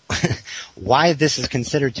why this is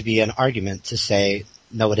considered to be an argument to say,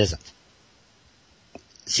 no, it isn't.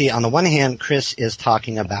 See, on the one hand, Chris is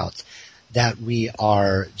talking about that we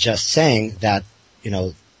are just saying that,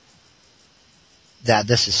 that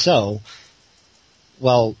this is so.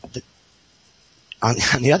 Well, on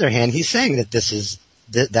the other hand, he's saying that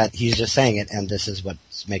that he's just saying it and this is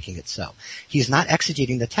what's making it so. He's not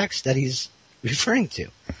exegeting the text that he's referring to.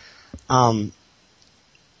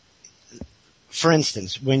 For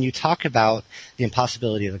instance, when you talk about the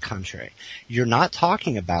impossibility of the contrary, you're not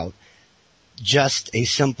talking about just a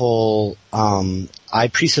simple, I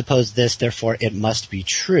presuppose this, therefore it must be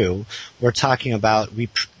true. We're talking about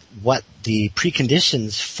what the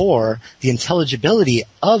preconditions for the intelligibility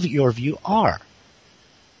of your view are.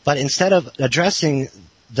 But instead of addressing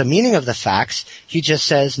the meaning of the facts, he just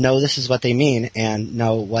says, no, this is what they mean, and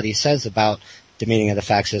no, what he says about the meaning of the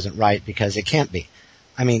facts isn't right because it can't be.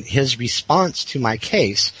 I mean, his response to my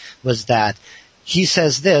case was that he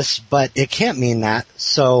says this, but it can't mean that,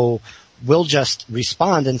 so we'll just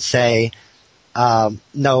respond and say,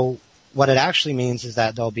 no, what it actually means is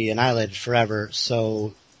that they'll be annihilated forever,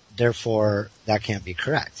 so therefore that can't be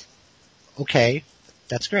correct. Okay,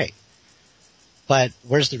 that's great. But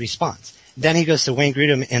where's the response? Then he goes to Wayne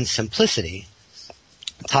Grudem in Simplicity,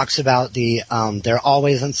 talks about they're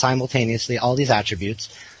always and simultaneously all these attributes.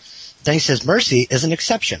 Then he says mercy is an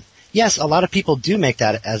exception. Yes, a lot of people do make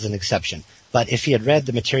that as an exception. But if he had read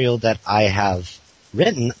the material that I have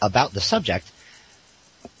written about the subject,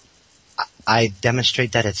 I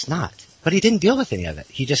demonstrate that it's not. But he didn't deal with any of it.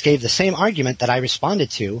 He just gave the same argument that I responded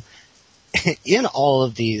to in all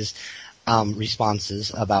of these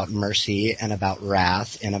responses about mercy and about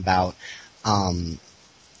wrath and about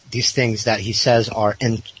these things that he says are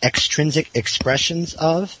extrinsic expressions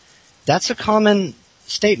of. That's a common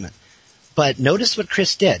statement. But notice what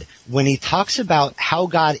Chris did. When he talks about how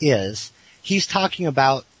God is, he's talking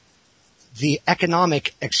about the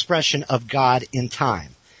economic expression of God in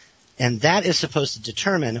time. And that is supposed to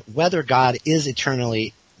determine whether God is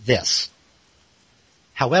eternally this.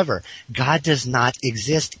 However, God does not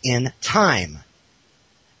exist in time.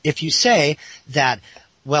 If you say that,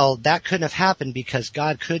 well, that couldn't have happened because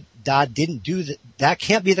God didn't do that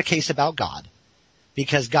can't be the case about God,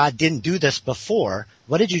 because God didn't do this before,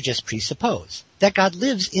 what did you just presuppose? That God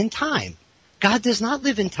lives in time. God does not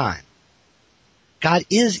live in time. God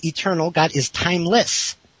is eternal. God is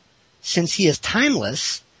timeless. Since he is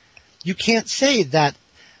timeless, you can't say that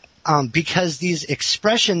because these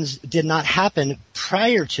expressions did not happen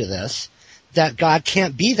prior to this, that God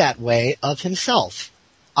can't be that way of himself.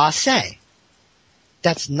 Ase.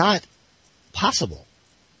 That's not possible.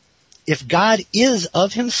 If God is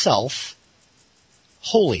of himself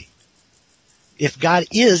holy, if God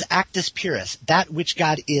is actus purus, that which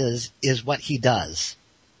God is what he does,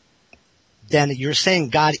 then you're saying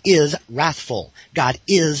God is wrathful. God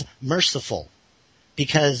is merciful.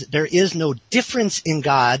 Because there is no difference in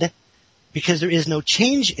God, because there is no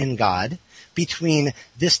change in God between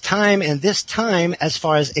this time and this time as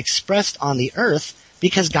far as expressed on the earth,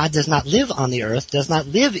 because God does not live on the earth, does not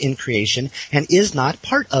live in creation, and is not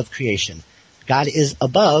part of creation. God is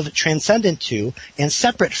above, transcendent to, and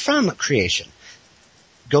separate from creation.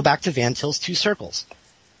 Go back to Van Til's two circles.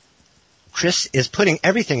 Chris is putting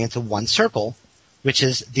everything into one circle, which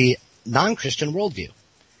is the non-Christian worldview.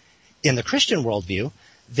 In the Christian worldview,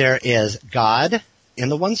 there is God in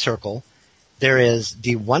the one circle. There is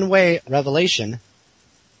the one-way revelation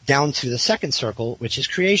down to the second circle, which is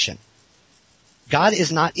creation. God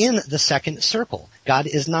is not in the second circle. God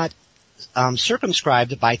is not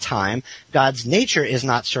circumscribed by time. God's nature is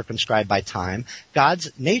not circumscribed by time.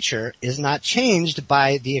 God's nature is not changed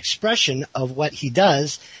by the expression of what he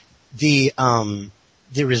does, the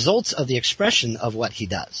results of the expression of what he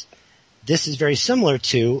does. This is very similar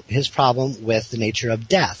to his problem with the nature of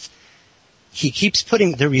death. He keeps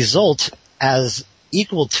putting the result as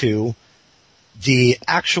equal to the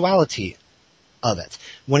actuality of it.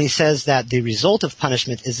 When he says that the result of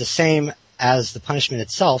punishment is the same as the punishment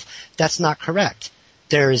itself, that's not correct.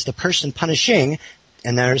 There is the person punishing,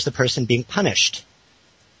 and there is the person being punished.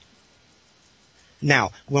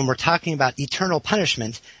 Now, when we're talking about eternal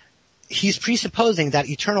punishment, he's presupposing that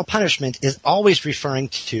eternal punishment is always referring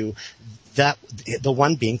to the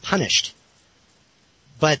one being punished.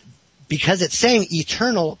 But because it's saying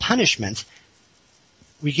eternal punishment,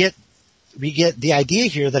 we get the idea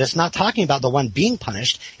here that it's not talking about the one being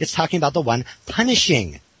punished, it's talking about the one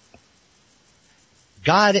punishing.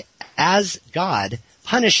 God, as God,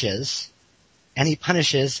 punishes, and he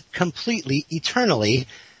punishes completely, eternally,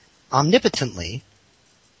 omnipotently.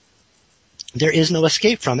 There is no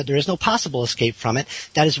escape from it. There is no possible escape from it.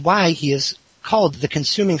 That is why he is called the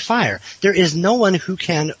consuming fire. There is no one who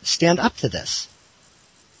can stand up to this.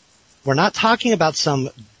 We're not talking about some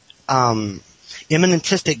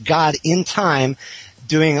immanentistic God in time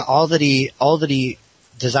doing all that he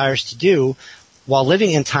desires to do while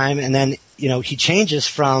living in time, and then he changes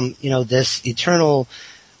from this eternal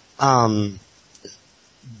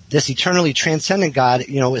this eternally transcendent God.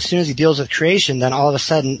 As soon as he deals with creation, then all of a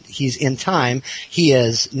sudden he's in time. He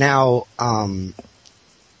is now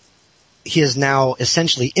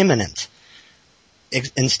essentially immanent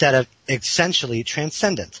instead of essentially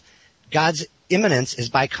transcendent. God's immanence is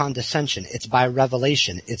by condescension. It's by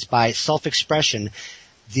revelation. It's by self-expression.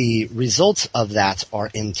 The results of that are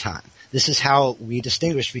in time. This is how we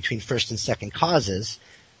distinguish between first and second causes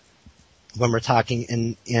when we're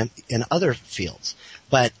talking in other fields.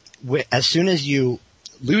 But as soon as you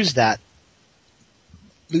lose that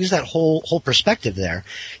whole perspective there,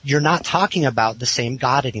 you're not talking about the same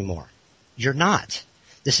God anymore. You're not.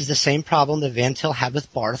 This is the same problem that Van Til had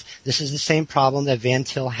with Barth. This is the same problem that Van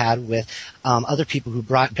Til had with other people who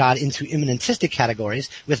brought God into immanentistic categories.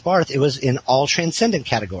 With Barth, it was in all transcendent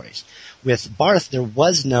categories. With Barth, there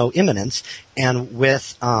was no immanence, and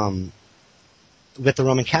with the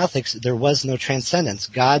Roman Catholics, there was no transcendence.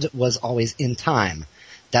 God was always in time.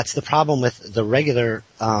 That's the problem with the regular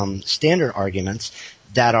standard arguments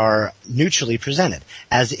that are neutrally presented,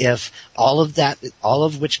 as if all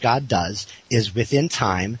of which God does is within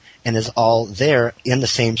time and is all there in the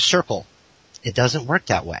same circle. It doesn't work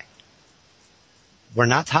that way. We're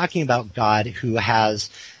not talking about God who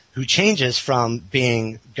changes from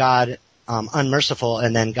being God unmerciful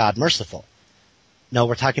and then God merciful. No,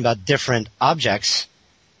 we're talking about different objects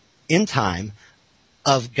in time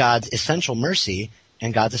of God's essential mercy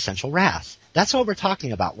and God's essential wrath. That's what we're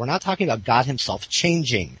talking about. We're not talking about God himself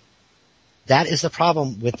changing. That is the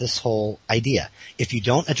problem with this whole idea. If you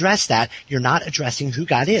don't address that, you're not addressing who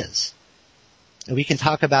God is. And we can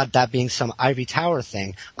talk about that being some ivory tower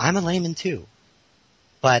thing. I'm a layman too.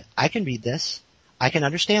 But I can read this. I can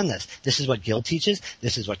understand this. This is what Gill teaches.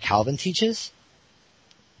 This is what Calvin teaches.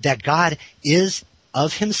 That God is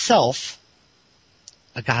of himself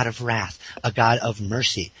a God of wrath, a God of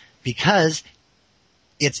mercy, because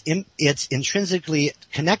it's intrinsically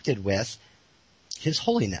connected with his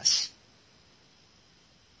holiness.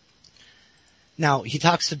 Now, he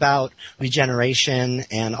talks about regeneration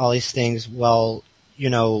and all these things. Well,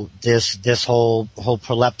 this whole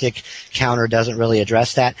proleptic counter doesn't really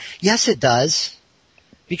address that. Yes, it does.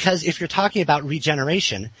 Because if you're talking about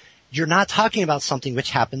regeneration, you're not talking about something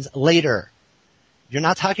which happens later. You're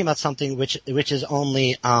not talking about something which is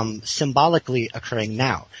only symbolically occurring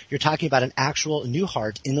now. You're talking about an actual new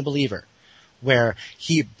heart in the believer, where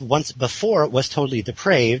he once before was totally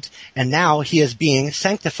depraved, and now he is being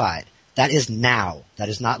sanctified. That is now. That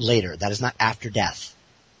is not later. That is not after death.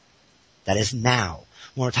 That is now.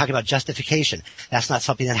 When we're talking about justification, that's not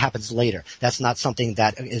something that happens later. That's not something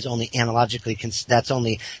that is only that's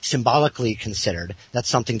only symbolically considered. That's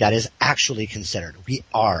something that is actually considered. We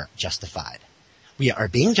are justified. We are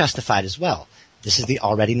being justified as well. This is the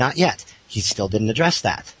already not yet. He still didn't address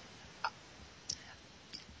that.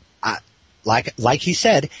 Like he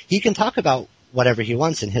said, he can talk about whatever he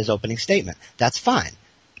wants in his opening statement. That's fine.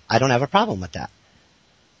 I don't have a problem with that.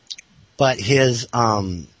 But his,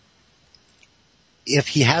 if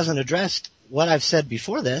he hasn't addressed what I've said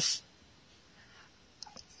before this,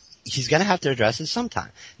 he's going to have to address it sometime.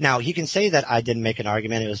 Now, he can say that I didn't make an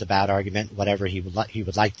argument, it was a bad argument, whatever he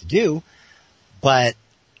would like to do, but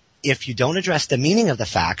if you don't address the meaning of the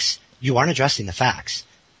facts, you aren't addressing the facts.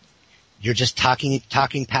 You're just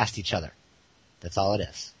talking past each other. That's all it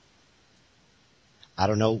is. I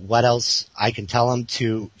don't know what else I can tell him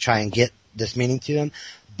to try and get this meaning to him,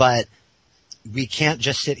 but we can't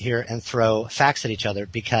just sit here and throw facts at each other,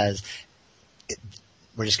 because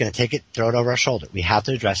we're just going to take it, throw it over our shoulder. We have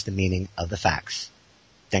to address the meaning of the facts.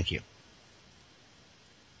 Thank you.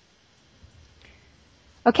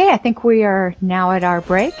 Okay, I think we are now at our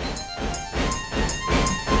break.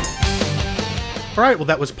 All right, well,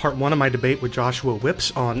 that was part one of my debate with Joshua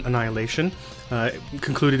Whips on annihilation.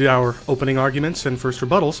 Concluded our opening arguments and first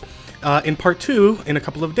rebuttals. In part two, in a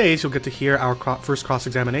couple of days, you'll get to hear our first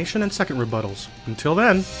cross-examination and second rebuttals. Until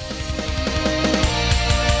then...